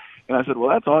like that. And I said, well,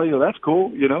 that's all, that's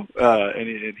cool,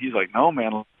 and he's like, no,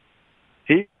 man,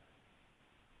 you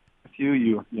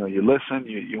listen,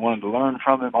 you wanted to learn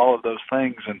from him, all of those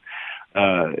things. And,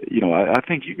 I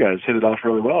think you guys hit it off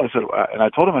really well. I said, and I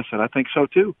told him, I said, I think so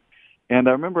too. And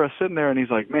I remember us sitting there and he's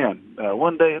like, man,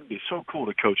 one day it'd be so cool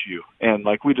to coach you. And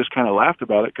like, we just kind of laughed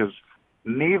about it because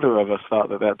neither of us thought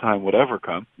that time would ever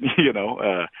come.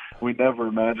 We never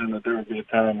imagined that there would be a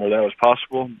time where that was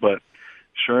possible, but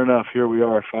sure enough, here we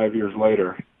are 5 years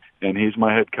later, and he's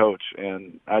my head coach.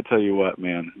 And I tell you what,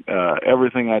 man,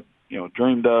 everything I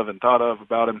dreamed of and thought of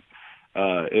about him,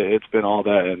 it's been all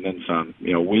that and then some.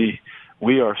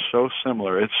 We are so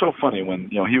similar. It's so funny when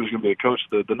he was going to be the coach.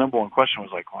 The number one question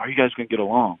was like, "Well, are you guys going to get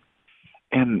along?"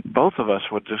 And both of us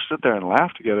would just sit there and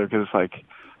laugh together because it's like,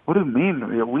 what do you mean?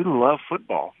 We love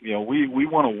football. We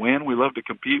want to win. We love to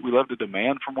compete. We love to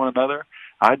demand from one another.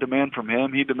 I demand from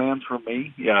him. He demands from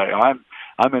me. Yeah,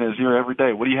 I'm in his ear every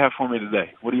day. What do you have for me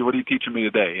today? What are you teaching me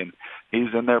today? And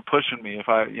he's in there pushing me. If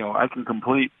I can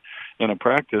complete in a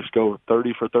practice, go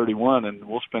 30 for 31, and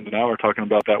we'll spend an hour talking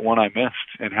about that one I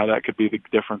missed and how that could be the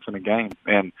difference in a game.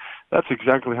 And that's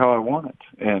exactly how I want it.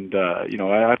 And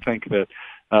I think that.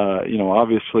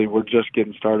 Obviously we're just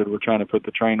getting started. We're trying to put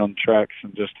the train on the tracks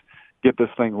and just get this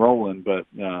thing rolling. But,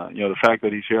 the fact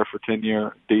that he's here for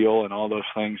 10-year deal and all those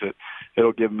things,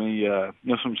 it'll give me,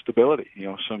 some stability,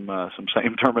 some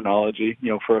same terminology,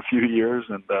 for a few years.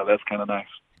 And that's kind of nice.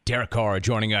 Derek Carr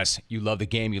joining us. You love the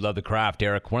game. You love the craft,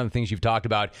 Derek. One of the things you've talked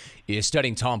about is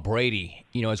studying Tom Brady.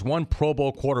 As one Pro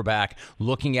Bowl quarterback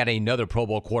looking at another Pro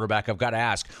Bowl quarterback, I've got to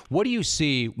ask, what do you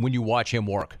see when you watch him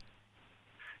work?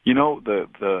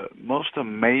 The most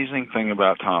amazing thing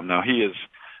about Tom, now he is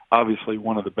obviously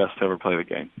one of the best to ever play the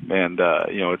game. And,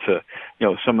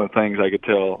 some of the things I could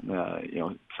tell,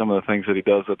 some of the things that he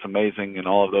does that's amazing and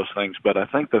all of those things. But I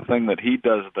think the thing that he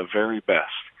does the very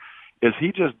best is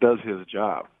he just does his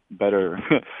job better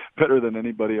than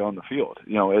anybody on the field.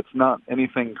 It's not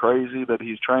anything crazy that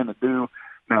he's trying to do.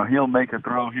 Now, he'll make a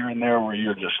throw here and there where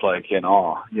you're just like in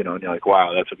awe, and you're like,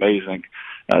 wow, that's amazing,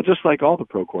 just like all the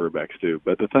pro quarterbacks do.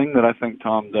 But the thing that I think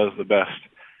Tom does the best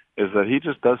is that he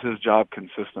just does his job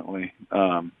consistently,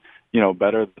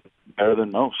 better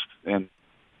than most. And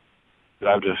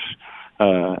I've just,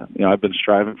 I've been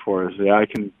striving for is I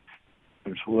can.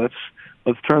 So let's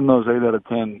turn those 8 out of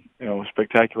 10,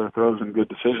 spectacular throws and good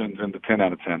decisions into 10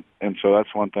 out of 10. And so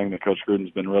that's one thing that Coach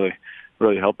Gruden's been really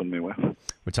helping me with.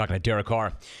 We're talking to Derek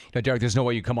Carr. Derek, there's no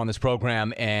way you come on this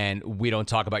program and we don't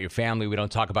talk about your family. We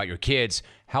don't talk about your kids.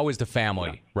 How is the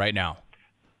family right now?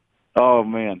 Oh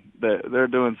man, they're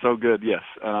doing so good. Yes,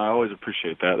 and I always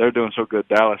appreciate that. They're doing so good.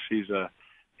 Dallas,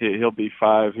 he'll be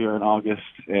 5 here in August,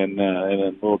 and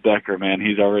then little Decker, man,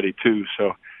 he's already 2.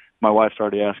 So my wife's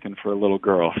already asking for a little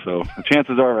girl. So the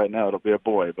chances are right now it'll be a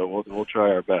boy, but we'll try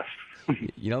our best.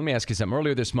 Let me ask you something.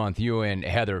 Earlier this month, you and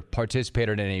Heather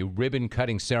participated in a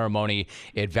ribbon-cutting ceremony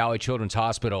at Valley Children's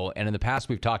Hospital. And in the past,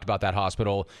 we've talked about that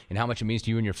hospital and how much it means to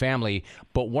you and your family.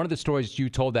 But one of the stories you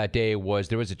told that day was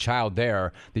there was a child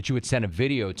there that you had sent a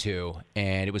video to,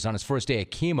 and it was on his first day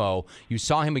of chemo. You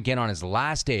saw him again on his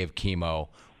last day of chemo.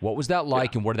 What was that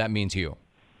like, and what did that mean to you?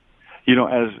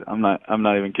 As I'm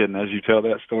not even kidding. As you tell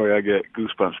that story, I get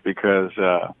goosebumps because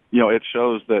it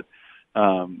shows that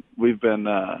we've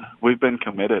been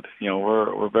committed.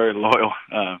 We're very loyal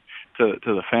to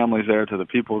the families there, to the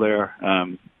people there,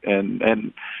 and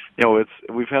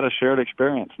we've had a shared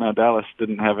experience. Now Dallas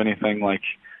didn't have anything like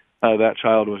that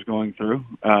child was going through,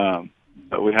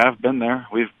 but we have been there.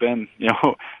 We've been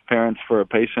parents for a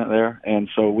patient there, and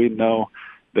so we know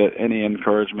that any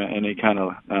encouragement, any kind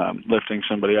of lifting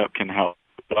somebody up can help.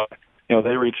 But,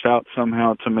 they reached out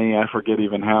somehow to me. I forget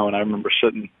even how, and I remember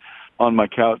sitting on my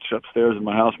couch upstairs in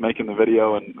my house making the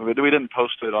video, and we didn't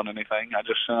post it on anything. I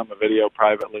just sent them a video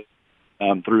privately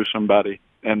through somebody,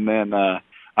 and then I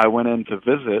went in to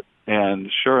visit,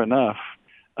 and sure enough,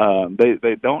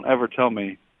 they don't ever tell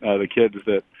me the kids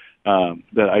that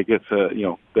I get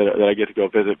to that I get to go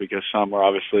visit because some are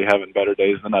obviously having better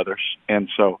days than others, and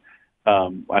so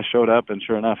I showed up, and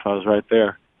sure enough, I was right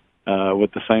there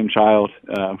with the same child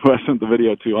who I sent the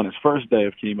video to on his first day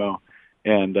of chemo.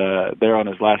 And there on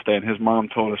his last day, and his mom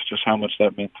told us just how much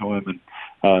that meant to him, and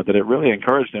that it really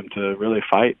encouraged him to really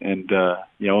fight. And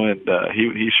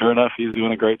he sure enough, he's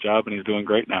doing a great job, and he's doing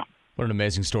great now. What an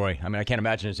amazing story! I mean, I can't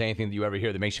imagine there's anything that you ever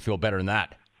hear that makes you feel better than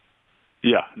that.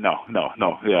 Yeah, no.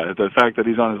 Yeah, the fact that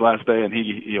he's on his last day, and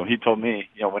he told me,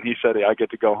 when he said I get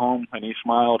to go home, and he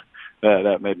smiled,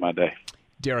 that made my day.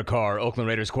 Derek Carr, Oakland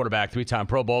Raiders quarterback, 3-time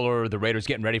Pro Bowler. The Raiders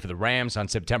getting ready for the Rams on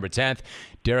September 10th.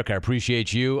 Derek, I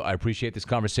appreciate you. I appreciate this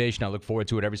conversation. I look forward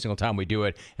to it every single time we do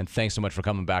it. And thanks so much for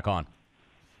coming back on.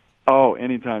 Oh,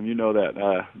 anytime. You know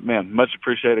that. Man, much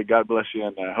appreciated. God bless you,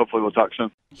 and hopefully we'll talk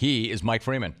soon. He is Mike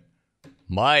Freeman.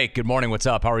 Mike, good morning. What's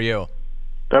up? How are you?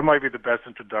 That might be the best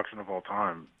introduction of all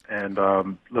time. And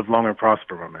live long and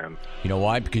prosper, my man. You know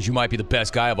why? Because you might be the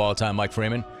best guy of all time, Mike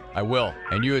Freeman. I will.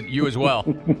 And you as well.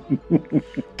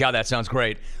 God, that sounds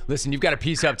great. Listen, you've got a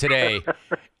piece up today.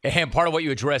 And part of what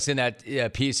you address in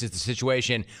that piece is the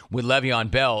situation with Le'Veon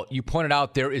Bell. You pointed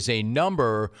out there is a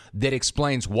number that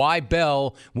explains why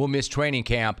Bell will miss training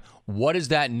camp. What is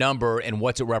that number and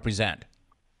what's it represent?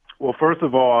 Well, first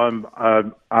of all,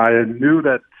 I knew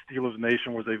that Steelers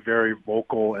Nation was a very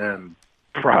vocal and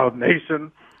proud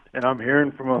nation, and I'm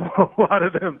hearing from a lot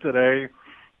of them today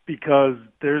because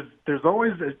there's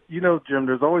always, Jim,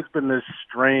 there's always been this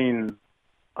strain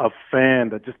of fan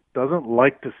that just doesn't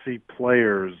like to see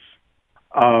players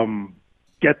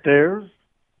get theirs,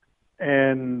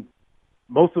 and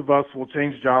most of us will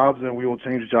change jobs, and we will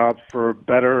change jobs for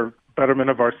betterment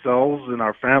of ourselves and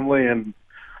our family and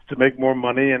to make more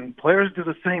money, and players do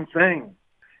the same thing.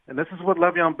 And this is what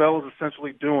Le'Veon Bell is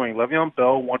essentially doing. Le'Veon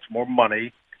Bell wants more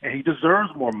money, and he deserves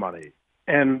more money.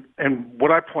 And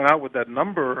what I point out with that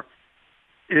number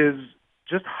is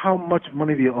just how much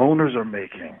money the owners are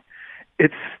making.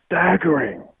 It's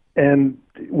staggering. And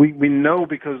we know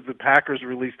because the Packers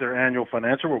released their annual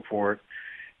financial report,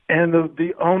 and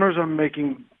the owners are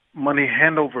making money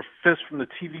hand over fist from the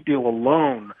TV deal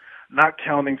alone, not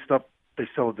counting stuff they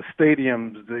sell at the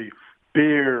stadiums, the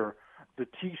beer, the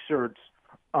T-shirts.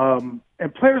 And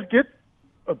players get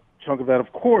a chunk of that,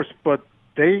 of course, but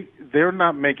they're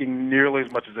not making nearly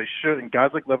as much as they should. And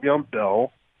guys like Le'Veon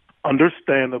Bell,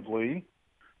 understandably,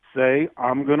 say,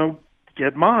 I'm going to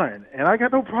get mine. And I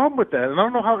got no problem with that. And I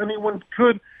don't know how anyone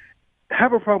could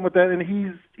have a problem with that. And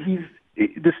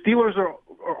the Steelers are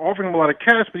offering him a lot of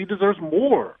cash, but he deserves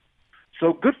more.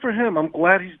 So good for him. I'm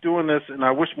glad he's doing this, and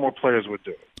I wish more players would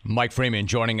do it. Mike Freeman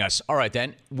joining us. All right,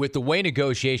 then. With the way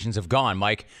negotiations have gone,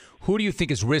 Mike, who do you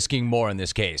think is risking more in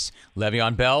this case,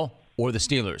 Le'Veon Bell or the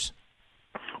Steelers?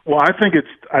 Well, I think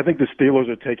the Steelers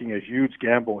are taking a huge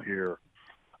gamble here.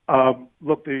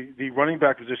 Look, the running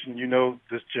back position,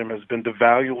 this, Jim, has been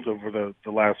devalued over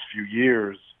the last few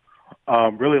years,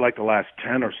 really like the last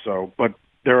 10 or so. But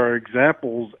there are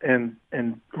examples, and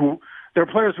there are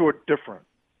players who are different.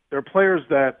 There are players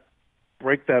that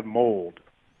break that mold.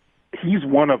 He's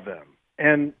one of them.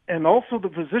 And also the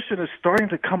position is starting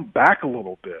to come back a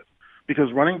little bit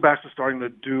because running backs are starting to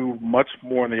do much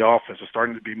more in the offense. They're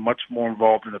starting to be much more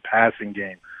involved in the passing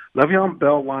game. Le'Veon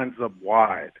Bell lines up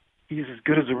wide. He's as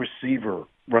good as a receiver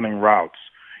running routes.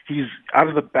 He's out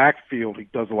of the backfield. He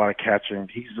does a lot of catching.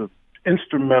 He's an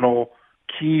instrumental,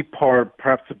 key part,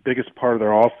 perhaps the biggest part of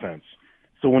their offense.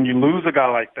 So when you lose a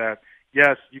guy like that,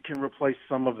 yes, you can replace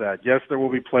some of that. Yes, there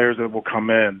will be players that will come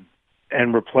in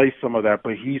and replace some of that,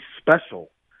 but he's special.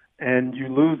 And you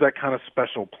lose that kind of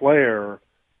special player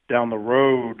down the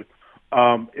road,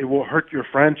 it will hurt your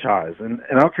franchise. And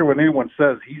I don't care what anyone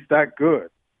says, he's that good.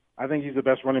 I think he's the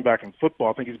best running back in football.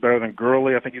 I think he's better than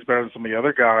Gurley. I think he's better than some of the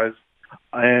other guys.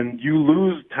 And you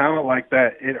lose talent like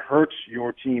that, it hurts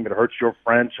your team. It hurts your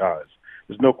franchise.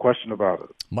 There's no question about it.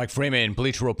 Mike Freeman,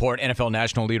 Bleacher Report, NFL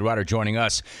National Lead Writer, joining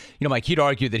us. Mike, he'd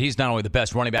argue that he's not only the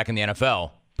best running back in the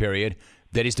NFL, period,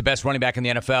 that he's the best running back in the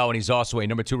NFL, and he's also a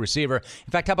number 2 receiver.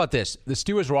 In fact, how about this? The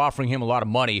Steelers are offering him a lot of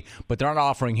money, but they're not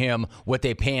offering him what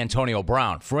they pay Antonio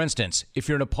Brown. For instance, if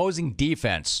you're an opposing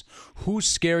defense, who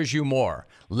scares you more,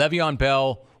 Le'Veon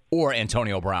Bell or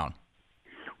Antonio Brown?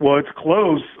 Well, it's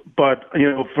close, but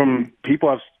from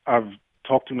people I've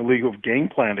talked to in the league who've game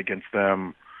planned against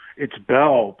them, it's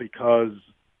Bell because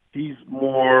he's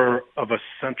more of a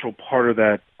central part of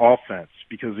that offense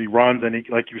because he runs and he,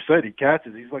 like you said, he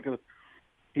catches.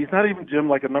 He's not even, Jim,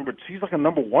 like a number 2. He's like a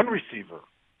number 1 receiver.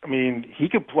 I mean, he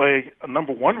could play a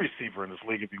number 1 receiver in this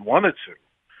league if he wanted to.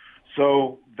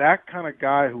 So that kind of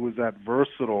guy who is that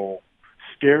versatile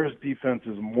scares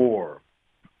defenses more.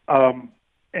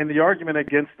 And the argument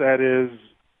against that is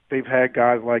they've had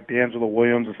guys like D'Angelo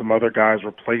Williams and some other guys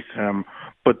replace him,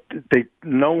 but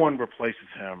no one replaces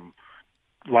him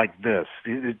like this.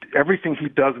 Everything he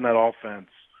does in that offense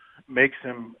makes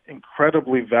him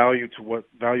incredibly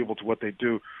valuable to what they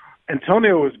do.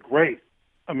 Antonio is great.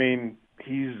 I mean,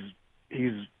 he's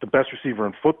the best receiver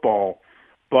in football,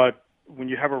 but when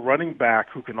you have a running back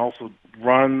who can also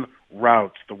run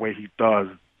routes the way he does,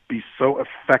 be so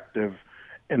effective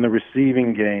in the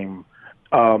receiving game,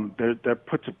 that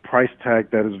puts a price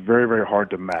tag that is very, very hard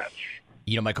to match.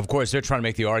 Mike, of course, they're trying to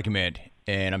make the argument,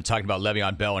 and I'm talking about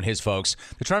Le'Veon Bell and his folks.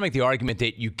 They're trying to make the argument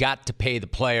that you got to pay the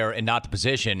player and not the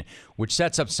position, which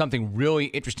sets up something really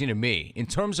interesting to me. In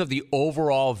terms of the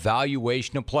overall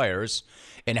valuation of players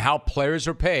and how players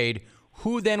are paid,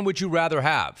 who then would you rather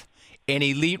have? An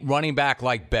elite running back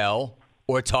like Bell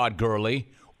or Todd Gurley,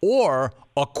 or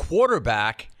a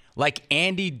quarterback like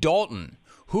Andy Dalton?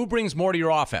 Who brings more to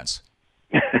your offense?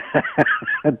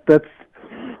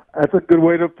 That's a good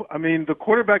way to – I mean, the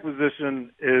quarterback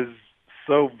position is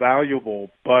so valuable,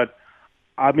 but,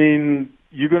 I mean,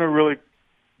 you're going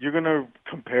to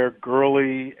compare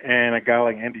Gurley and a guy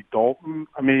like Andy Dalton?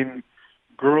 I mean,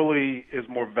 Gurley is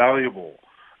more valuable.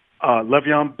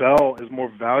 Le'Veon Bell is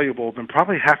more valuable than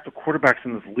probably half the quarterbacks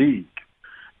in this league.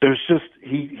 There's just –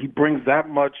 he brings that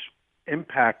much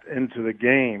impact into the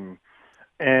game.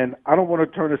 And I don't want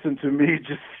to turn this into me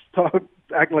just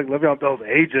acting like Le'Veon Bell's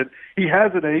agent. He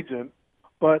has an agent,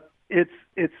 but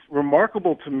it's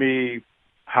remarkable to me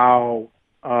how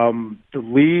the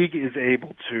league is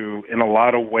able to, in a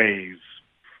lot of ways,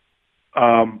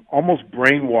 almost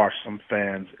brainwash some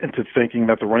fans into thinking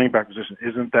that the running back position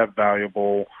isn't that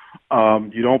valuable.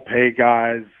 You don't pay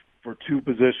guys for two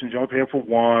positions. You only pay them for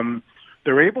one.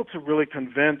 They're able to really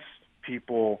convince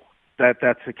people that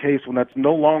that's the case when that's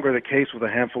no longer the case with a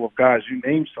handful of guys. You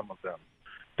name some of them.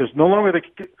 There's no longer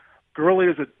Gurley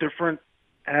is a different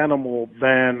animal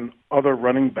than other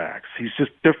running backs. He's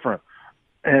just different.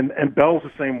 And Bell's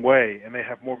the same way, and they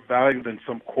have more value than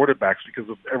some quarterbacks because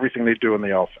of everything they do in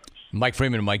the offense. Mike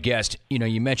Freeman, my guest,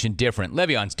 you mentioned different.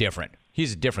 Le'Veon's different.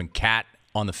 He's a different cat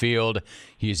on the field.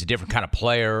 He's a different kind of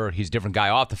player. He's a different guy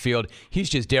off the field. He's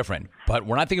just different. But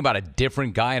when I think about a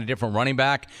different guy and a different running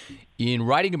back, in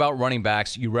writing about running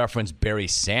backs, you reference Barry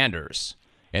Sanders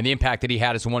and the impact that he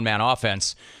had as a one-man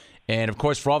offense. And, of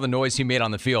course, for all the noise he made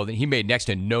on the field, and he made next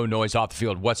to no noise off the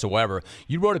field whatsoever.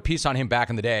 You wrote a piece on him back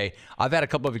in the day. I've had a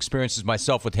couple of experiences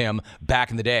myself with him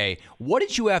back in the day. What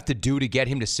did you have to do to get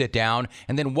him to sit down?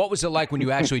 And then what was it like when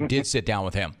you actually did sit down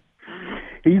with him?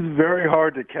 He's very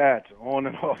hard to catch on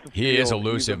and off the field. He is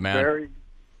elusive, man.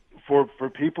 For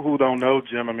people who don't know,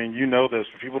 Jim, I mean, you know this.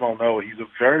 For people who don't know, he's a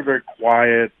very, very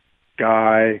quiet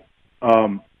guy,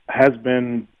 has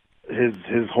been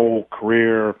his whole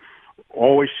career,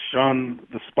 always shunned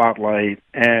the spotlight,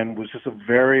 and was just a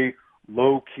very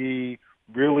low-key,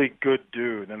 really good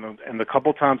dude. And the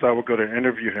couple times I would go to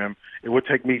interview him, it would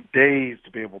take me days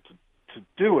to be able to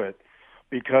do it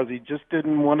because he just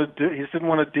didn't want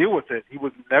to deal with it. He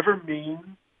was never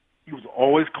mean. He was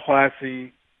always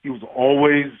classy. He was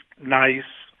always nice.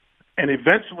 And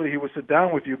eventually he would sit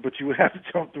down with you, but you would have to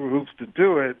jump through hoops to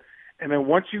do it. And then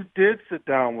once you did sit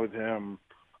down with him,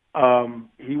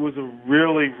 he was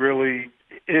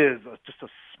just a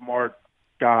smart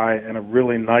guy and a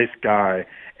really nice guy.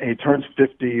 And he turns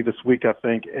 50 this week, I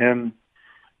think. And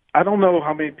I don't know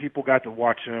how many people got to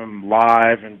watch him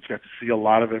live and got to see a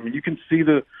lot of him. And you can see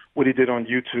what he did on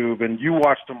YouTube, and you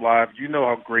watched him live. You know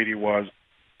how great he was.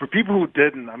 For people who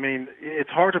didn't, I mean, it's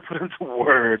hard to put into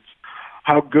words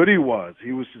how good he was.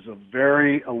 He was just a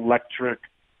very electric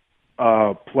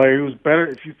player. He was better.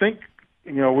 If you think,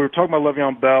 we were talking about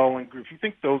Le'Veon Bell, and if you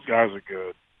think those guys are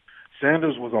good,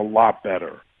 Sanders was a lot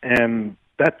better. And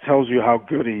that tells you how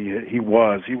good he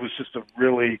was. He was just a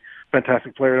really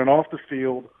fantastic player. And off the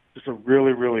field, just a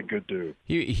really, really good dude.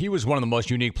 He was one of the most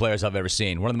unique players I've ever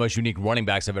seen, one of the most unique running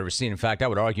backs I've ever seen. In fact, I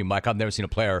would argue, Mike, I've never seen a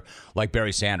player like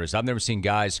Barry Sanders. I've never seen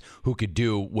guys who could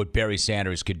do what Barry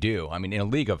Sanders could do. I mean, in a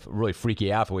league of really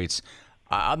freaky athletes,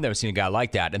 I've never seen a guy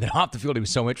like that. And then off the field, he was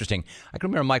so interesting. I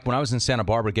can remember, Mike, when I was in Santa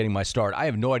Barbara getting my start, I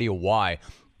have no idea why,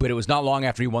 but it was not long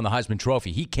after he won the Heisman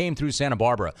Trophy. He came through Santa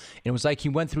Barbara, and it was like he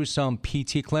went through some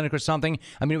PT clinic or something.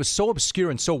 I mean, it was so obscure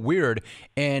and so weird,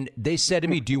 and they said to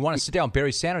me, do you want to sit down with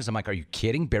Barry Sanders? I'm like, are you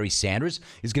kidding? Barry Sanders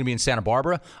is going to be in Santa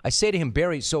Barbara? I say to him,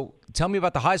 Barry, so tell me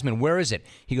about the Heisman. Where is it?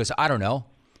 He goes, I don't know.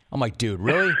 I'm like, dude,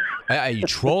 really? Are you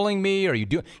trolling me? Are you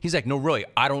doing? He's like, no, really,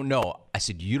 I don't know. I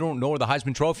said, you don't know where the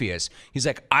Heisman Trophy is? He's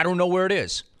like, I don't know where it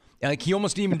is. And like he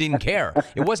almost even didn't care.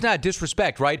 It was not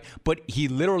disrespect, right? But he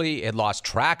literally had lost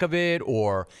track of it,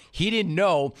 or he didn't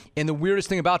know. And the weirdest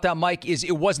thing about that, Mike, is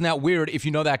it wasn't that weird if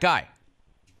you know that guy.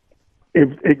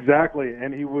 Exactly.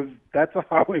 And that's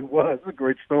how he was. It's a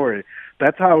great story.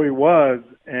 That's how he was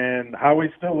and how he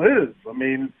still is. I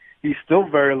mean, he's still a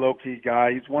very low-key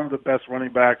guy. He's one of the best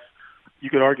running backs. You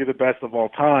could argue the best of all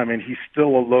time, and he's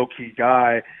still a low-key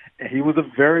guy. And he was a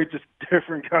very just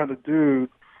different kind of dude.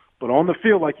 But on the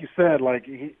field, like you said,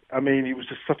 he was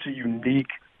just such a unique,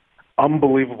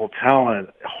 unbelievable talent.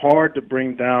 Hard to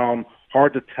bring down,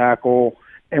 hard to tackle,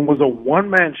 and was a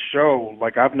one-man show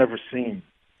like I've never seen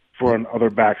for other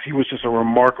backs. He was just a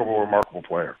remarkable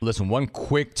player. Listen, one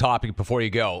quick topic before you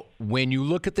go. When you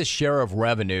look at the share of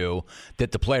revenue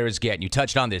that the players get, and you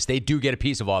touched on this, they do get a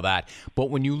piece of all that. But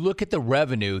when you look at the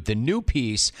revenue, the new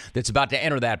piece that's about to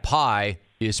enter that pie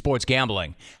is sports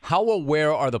gambling. How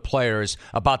aware are the players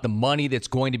about the money that's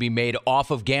going to be made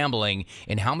off of gambling,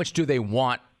 and how much do they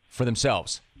want for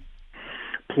themselves?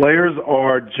 Players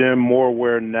are, Jim, more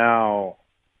aware now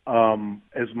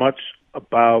as much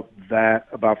about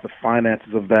the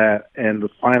finances of that and the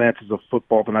finances of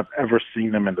football than I've ever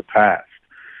seen them in the past.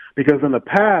 Because in the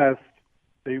past,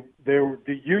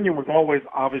 the union was always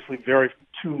obviously very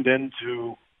tuned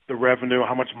into the revenue,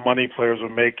 how much money players were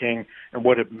making, and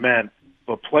what it meant.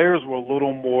 But players were a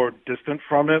little more distant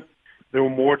from it. They were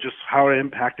more just how it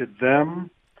impacted them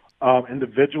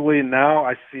individually. Now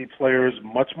I see players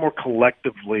much more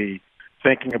collectively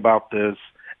thinking about this,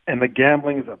 and the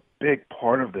gambling is a big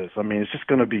part of this. I mean, it's just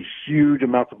going to be huge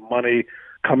amounts of money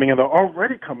coming in. They're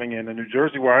already coming in New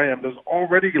Jersey, where I am. There's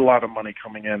already a lot of money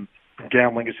coming in from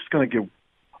gambling. It's just going to get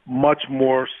much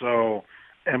more so,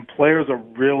 and players are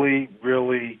really,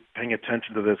 really paying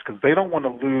attention to this because they don't want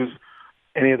to lose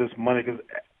any of this money, because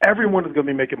everyone is going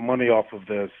to be making money off of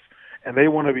this, and they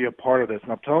want to be a part of this.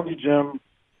 And I'm telling you, Jim,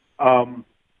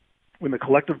 when the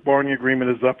collective bargaining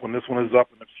agreement is up, when this one is up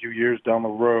in a few years down the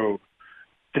road,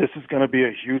 this is going to be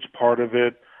a huge part of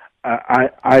it.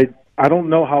 I don't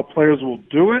know how players will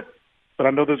do it, but I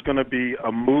know there's going to be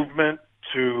a movement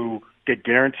to get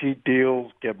guaranteed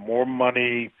deals, get more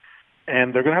money,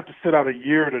 and they're going to have to sit out a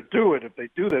year to do it if they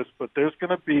do this, but there's going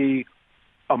to be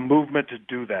a movement to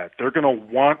do that. They're going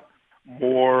to want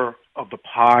more of the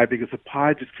pie because the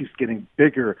pie just keeps getting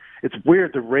bigger. It's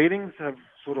weird. The ratings have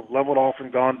sort of leveled off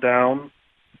and gone down,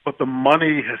 but the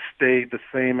money has stayed the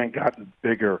same and gotten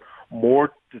bigger.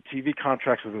 The TV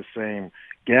contracts are the same.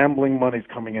 Gambling money's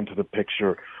coming into the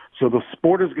picture. So the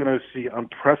sport is going to see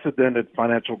unprecedented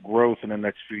financial growth in the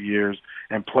next few years,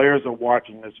 and players are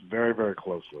watching this very, very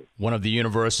closely. One of the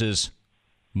universe's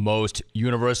most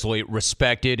universally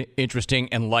respected, interesting,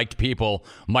 and liked people,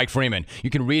 Mike Freeman. You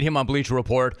can read him on Bleacher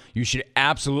Report. You should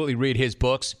absolutely read his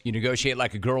books. You Negotiate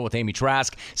Like a Girl with Amy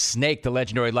Trask, Snake, The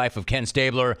Legendary Life of Ken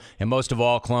Stabler, and most of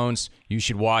all, clones, you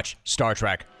should watch Star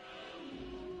Trek.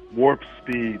 Warp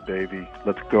speed, baby.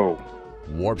 Let's go.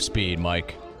 Warp speed,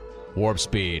 Mike. Warp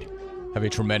speed. Have a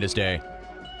tremendous day.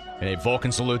 And a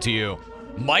Vulcan salute to you.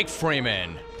 Mike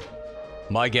Freeman,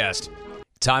 my guest.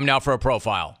 Time now for a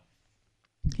profile.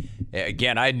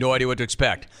 Again, I had no idea what to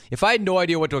expect. If I had no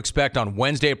idea what to expect on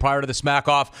Wednesday prior to the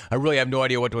Smackoff, I really have no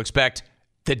idea what to expect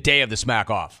the day of the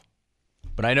Smackoff.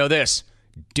 But I know this.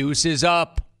 Deuce is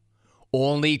up.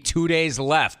 Only 2 days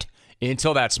left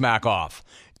until that Smackoff.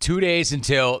 2 days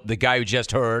until the guy who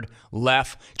just heard,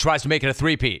 Left, tries to make it a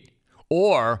three-peat.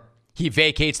 Or he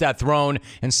vacates that throne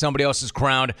and somebody else is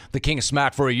crowned the king of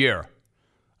smack for a year.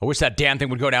 I wish that damn thing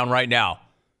would go down right now,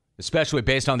 especially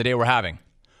based on the day we're having.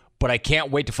 But I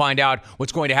can't wait to find out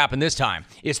what's going to happen this time.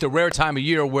 It's the rare time of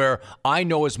year where I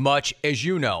know as much as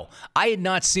you know. I had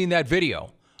not seen that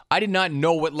video. I did not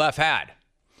know what Left had.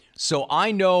 So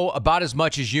I know about as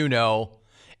much as you know,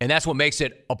 and that's what makes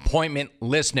it appointment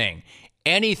listening.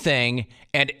 Anything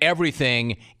and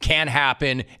everything can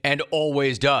happen and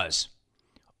always does.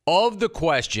 Of the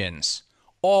questions,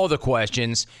 all the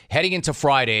questions heading into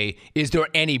Friday, is there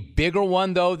any bigger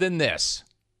one, though, than this?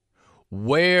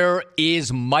 Where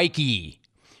is Mikey?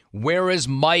 Where is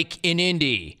Mike in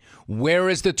Indy? Where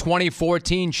is the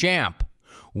 2014 champ?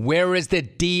 Where is the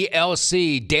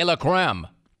DLC de la creme?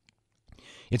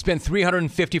 It's been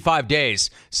 355 days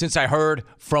since I heard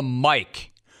from Mike.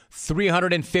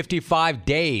 355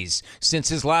 days since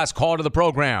his last call to the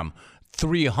program.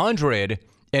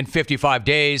 355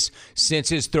 days since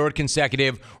his third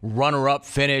consecutive runner-up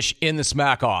finish in the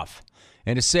Smackoff.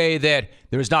 And to say that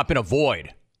there has not been a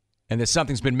void and that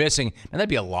something's been missing, and that'd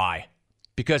be a lie,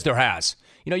 because there has.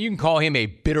 You know, you can call him a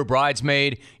bitter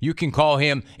bridesmaid. You can call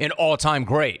him an all-time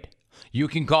great. You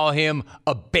can call him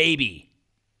a baby.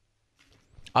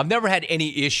 I've never had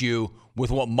any issue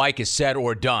with what Mike has said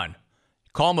or done.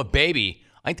 Call him a baby,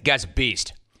 I think the guy's a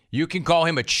beast. You can call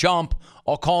him a chump,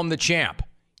 I'll call him the champ.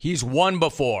 He's won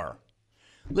before.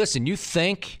 Listen, you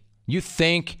think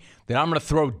that I'm going to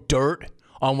throw dirt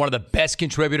on one of the best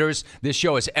contributors this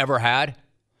show has ever had?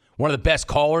 One of the best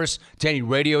callers to any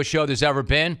radio show there's ever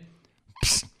been?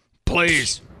 Psst,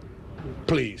 please.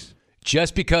 Please.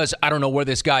 Just because I don't know where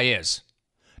this guy is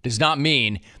does not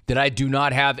mean that I do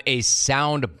not have a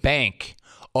sound bank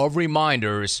of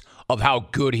reminders of how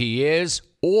good he is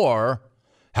or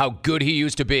how good he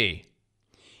used to be.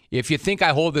 If you think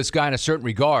I hold this guy in a certain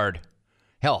regard,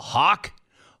 hell, Hawk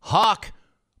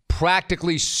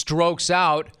practically strokes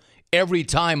out every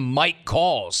time Mike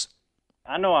calls.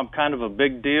 I know I'm kind of a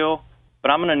big deal, but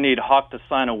I'm going to need Hawk to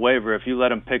sign a waiver if you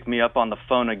let him pick me up on the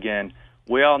phone again.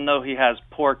 We all know he has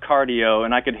poor cardio,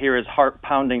 and I could hear his heart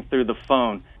pounding through the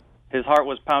phone. His heart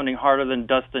was pounding harder than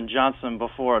Dustin Johnson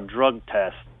before a drug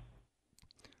test.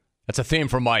 That's a theme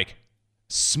for Mike.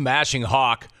 Smashing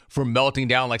Hawk for melting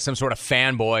down like some sort of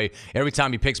fanboy every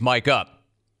time he picks Mike up.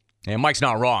 And Mike's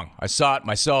not wrong. I saw it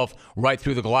myself right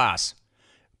through the glass.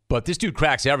 But this dude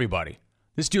cracks everybody.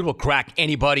 This dude will crack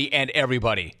anybody and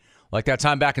everybody. Like that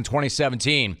time back in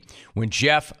 2017 when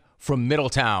Jeff from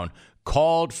Middletown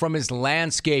called from his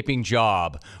landscaping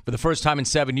job for the first time in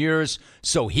 7 years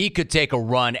so he could take a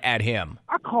run at him.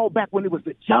 I called back when it was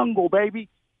the jungle, baby.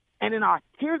 And then I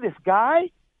hear this guy,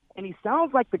 and he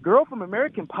sounds like the girl from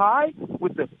American Pie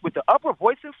with the upper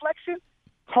voice inflection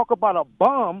talk about a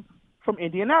bum from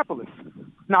Indianapolis.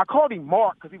 Now, I called him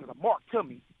Mark because he was a Mark to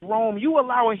me. Rome, you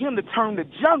allowing him to turn the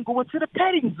jungle into the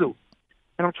petting zoo.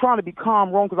 And I'm trying to be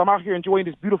calm, Rome, because I'm out here enjoying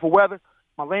this beautiful weather,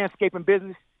 my landscaping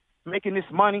business, making this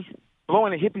money,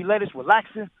 blowing a hippie lettuce,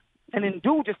 relaxing. And then,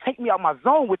 dude, just take me out my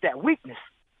zone with that weakness.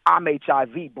 I'm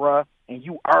HIV, bruh, and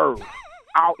you Irv.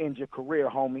 I'll end your career,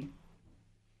 homie.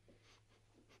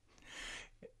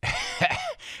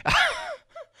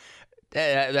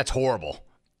 That's horrible.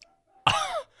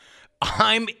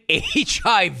 I'm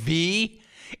HIV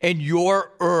and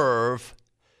you're Irv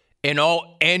and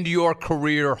I'll end your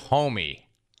career, homie.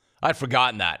 I'd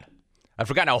forgotten that. I'd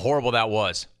forgotten how horrible that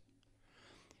was.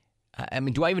 I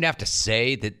mean, do I even have to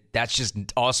say that that's just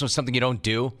also something you don't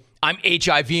do? I'm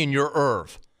HIV and you're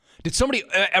Irv. Did somebody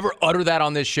ever utter that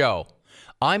on this show?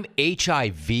 I'm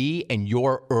HIV and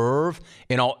you're Irv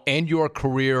and I'll end your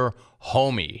career,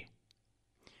 homie.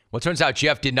 Well, it turns out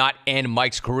Jeff did not end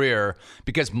Mike's career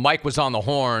because Mike was on the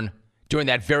horn during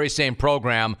that very same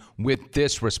program with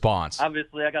this response.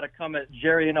 Obviously, I got to come at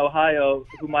Jerry in Ohio,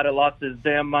 who might have lost his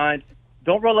damn mind.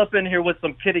 Don't roll up in here with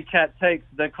some kitty cat takes,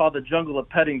 then call the jungle a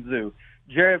petting zoo.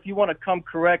 Jerry, if you want to come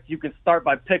correct, you can start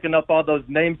by picking up all those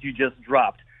names you just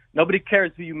dropped. Nobody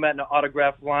cares who you met in an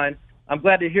autograph line. I'm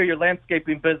glad to hear your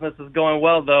landscaping business is going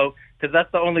well, though, because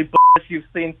that's the only bullshit you've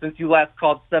seen since you last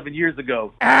called 7 years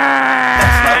ago.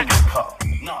 That's not a good call.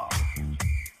 No.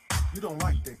 You don't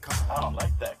like that call. I don't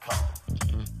like that call.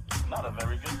 Not a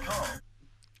very good call.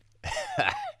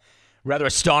 Rather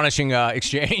astonishing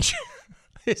exchange.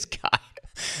 This guy.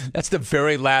 That's the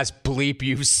very last bleep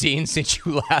you've seen since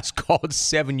you last called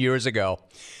 7 years ago.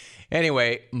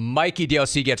 Anyway, Mikey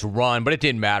DLC gets run, but it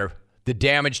didn't matter. The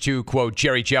damage to, quote,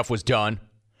 Jerry Jeff was done.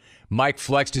 Mike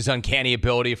flexed his uncanny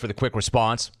ability for the quick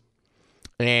response.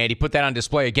 And he put that on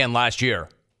display again last year.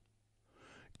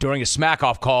 During a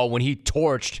Smackoff call when he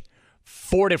torched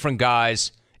 4 different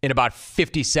guys in about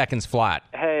 50 seconds flat.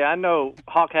 Hey, I know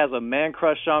Hawk has a man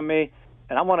crush on me,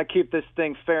 and I want to keep this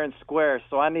thing fair and square,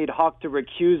 so I need Hawk to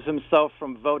recuse himself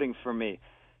from voting for me.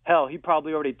 Hell, he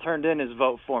probably already turned in his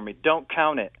vote for me. Don't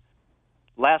count it.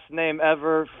 Last name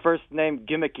ever, first name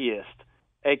gimmickiest,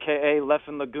 a.k.a.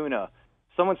 Leffen Laguna.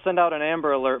 Someone send out an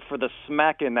Amber Alert for the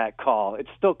smack in that call. It's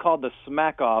still called the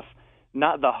Smackoff,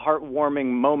 not the heartwarming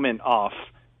moment off.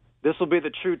 This will be the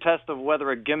true test of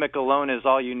whether a gimmick alone is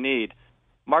all you need.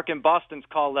 Mark in Boston's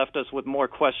call left us with more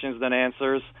questions than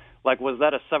answers, like was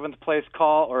that a 7th place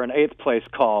call or an 8th place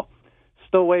call?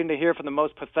 Still waiting to hear from the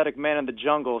most pathetic man in the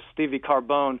jungle, Stevie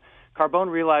Carbone. Carbone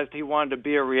realized he wanted to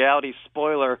be a reality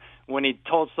spoiler when he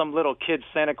told some little kid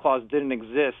Santa Claus didn't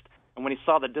exist, and when he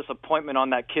saw the disappointment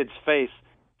on that kid's face,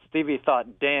 Stevie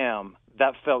thought, damn,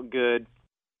 that felt good.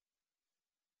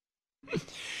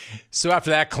 So after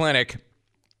that clinic,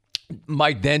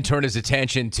 Mike then turned his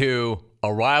attention to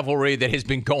a rivalry that has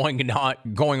been going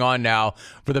on now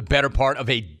for the better part of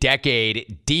a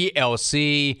decade,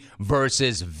 DLC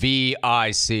versus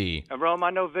VIC. Rome, I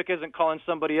know Vic isn't calling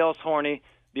somebody else horny.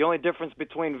 The only difference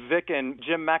between Vic and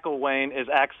Jim McElwain is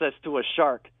access to a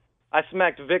shark. I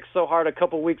smacked Vic so hard a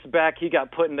couple weeks back he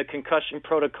got put in the concussion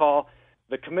protocol.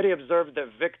 The committee observed that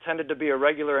Vic tended to be a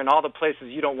regular in all the places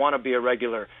you don't want to be a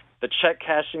regular. The check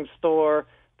cashing store,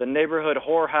 the neighborhood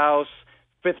whorehouse,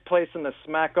 5th place in the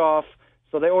Smackoff.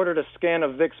 So they ordered a scan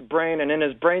of Vic's brain, and in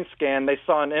his brain scan, they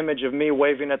saw an image of me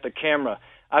waving at the camera.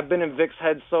 I've been in Vic's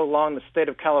head so long, the state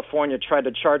of California tried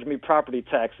to charge me property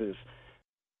taxes.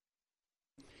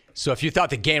 So if you thought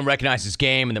the game recognizes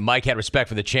game and that Mike had respect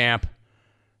for the champ,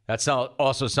 that's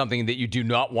also something that you do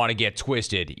not want to get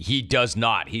twisted. He does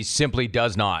not. He simply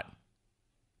does not.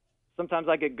 Sometimes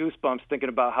I get goosebumps thinking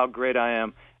about how great I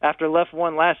am. After Left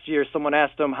won last year, someone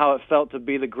asked him how it felt to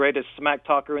be the greatest smack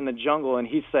talker in the jungle, and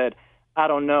he said, I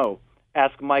don't know.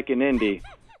 Ask Mike in Indy.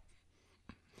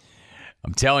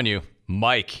 I'm telling you,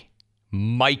 Mikey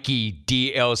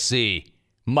DLC.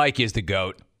 Mike is the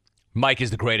GOAT. Mike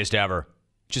is the greatest ever.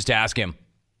 Just ask him.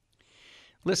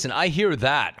 Listen, I hear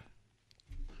that.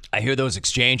 I hear those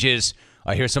exchanges.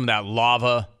 I hear some of that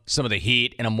lava, some of the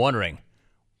heat, and I'm wondering,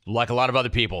 like a lot of other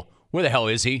people, where the hell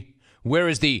is he? Where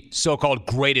is the so-called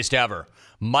greatest ever?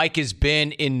 Mike has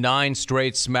been in 9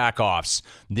 straight Smackoffs.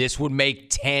 This would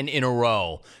make 10 in a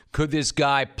row. Could this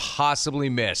guy possibly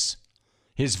miss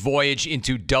his voyage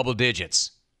into double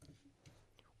digits?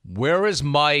 Where is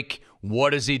Mike?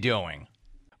 What is he doing?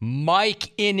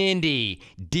 Mike in Indy,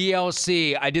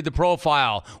 DLC. I did the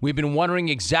profile. We've been wondering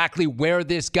exactly where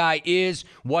this guy is,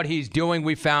 what he's doing.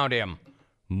 We found him.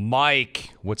 Mike,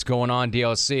 what's going on,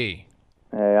 DLC?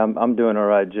 Hey, I'm doing all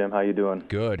right, Jim. How you doing?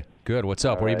 Good. What's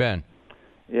up? Where you been?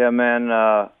 Yeah, man.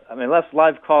 Last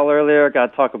live call earlier.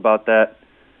 Got to talk about that.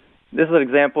 This is an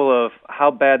example of how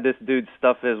bad this dude's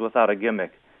stuff is without a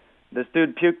gimmick. This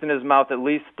dude puked in his mouth at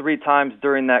least 3 times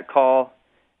during that call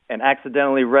and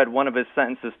accidentally read one of his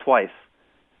sentences twice.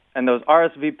 And those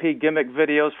RSVP gimmick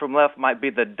videos from Left might be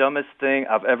the dumbest thing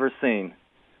I've ever seen.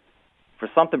 For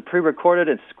something pre-recorded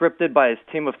and scripted by his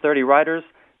team of 30 writers,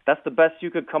 that's the best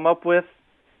you could come up with?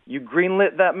 You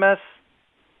greenlit that mess?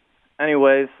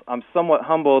 Anyways, I'm somewhat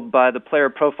humbled by the player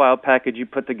profile package you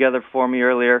put together for me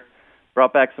earlier.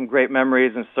 Brought back some great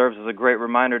memories and serves as a great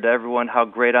reminder to everyone how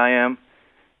great I am.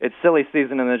 It's silly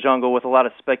season in the jungle with a lot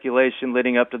of speculation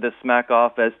leading up to this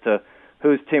Smackoff as to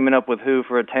who's teaming up with who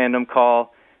for a tandem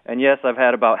call. And yes, I've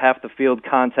had about half the field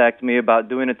contact me about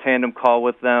doing a tandem call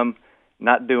with them,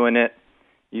 not doing it.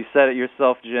 You said it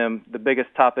yourself, Jim. The biggest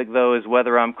topic, though, is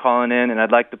whether I'm calling in, and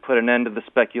I'd like to put an end to the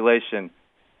speculation.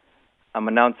 I'm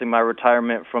announcing my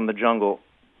retirement from the jungle.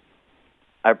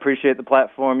 I appreciate the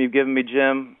platform you've given me,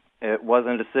 Jim. It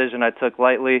wasn't a decision I took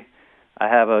lightly. I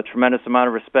have a tremendous amount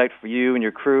of respect for you and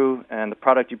your crew and the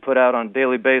product you put out on a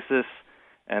daily basis,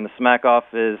 and the Smackoff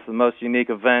is the most unique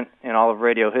event in all of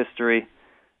radio history.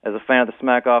 As a fan of the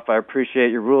Smackoff, I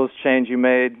appreciate your rules change you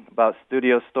made about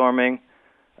studio storming.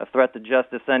 A threat to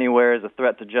justice anywhere is a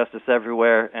threat to justice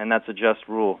everywhere, and that's a just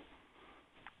rule.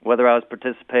 Whether I was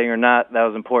participating or not, that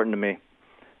was important to me.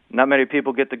 Not many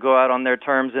people get to go out on their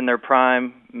terms in their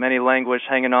prime. Many languish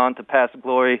hanging on to past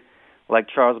glory, like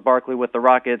Charles Barkley with the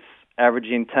Rockets,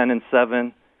 averaging 10 and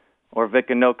 7, or Vic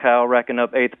and No-Cal racking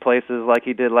up 8th places like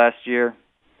he did last year.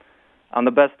 I'm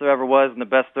the best there ever was and the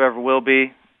best there ever will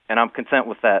be, and I'm content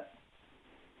with that.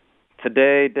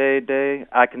 Today,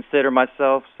 I consider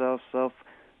myself,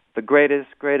 the greatest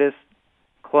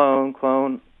clone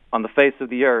on the face of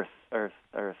the earth.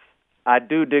 I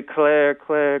do declare.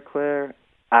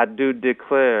 I do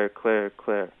declare.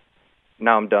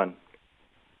 Now I'm done.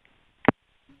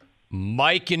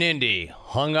 Mike in Indy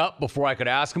hung up before I could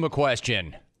ask him a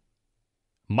question.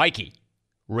 Mikey,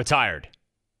 retired.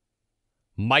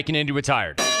 Mike in Indy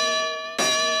retired.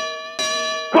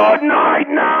 Good night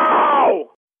now!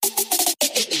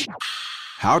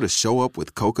 How to show up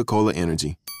with Coca-Cola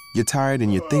Energy. You're tired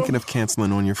and you're thinking of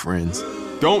canceling on your friends.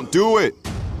 Don't do it!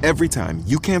 Every time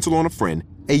you cancel on a friend,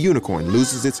 a unicorn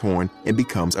loses its horn and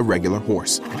becomes a regular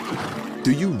horse.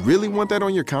 Do you really want that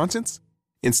on your conscience?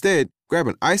 Instead, grab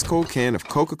an ice-cold can of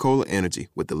Coca-Cola Energy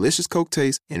with delicious Coke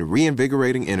taste and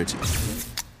reinvigorating energy.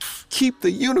 Keep the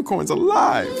unicorns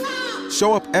alive!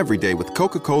 Show up every day with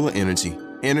Coca-Cola Energy.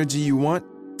 Energy you want,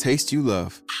 taste you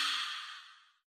love.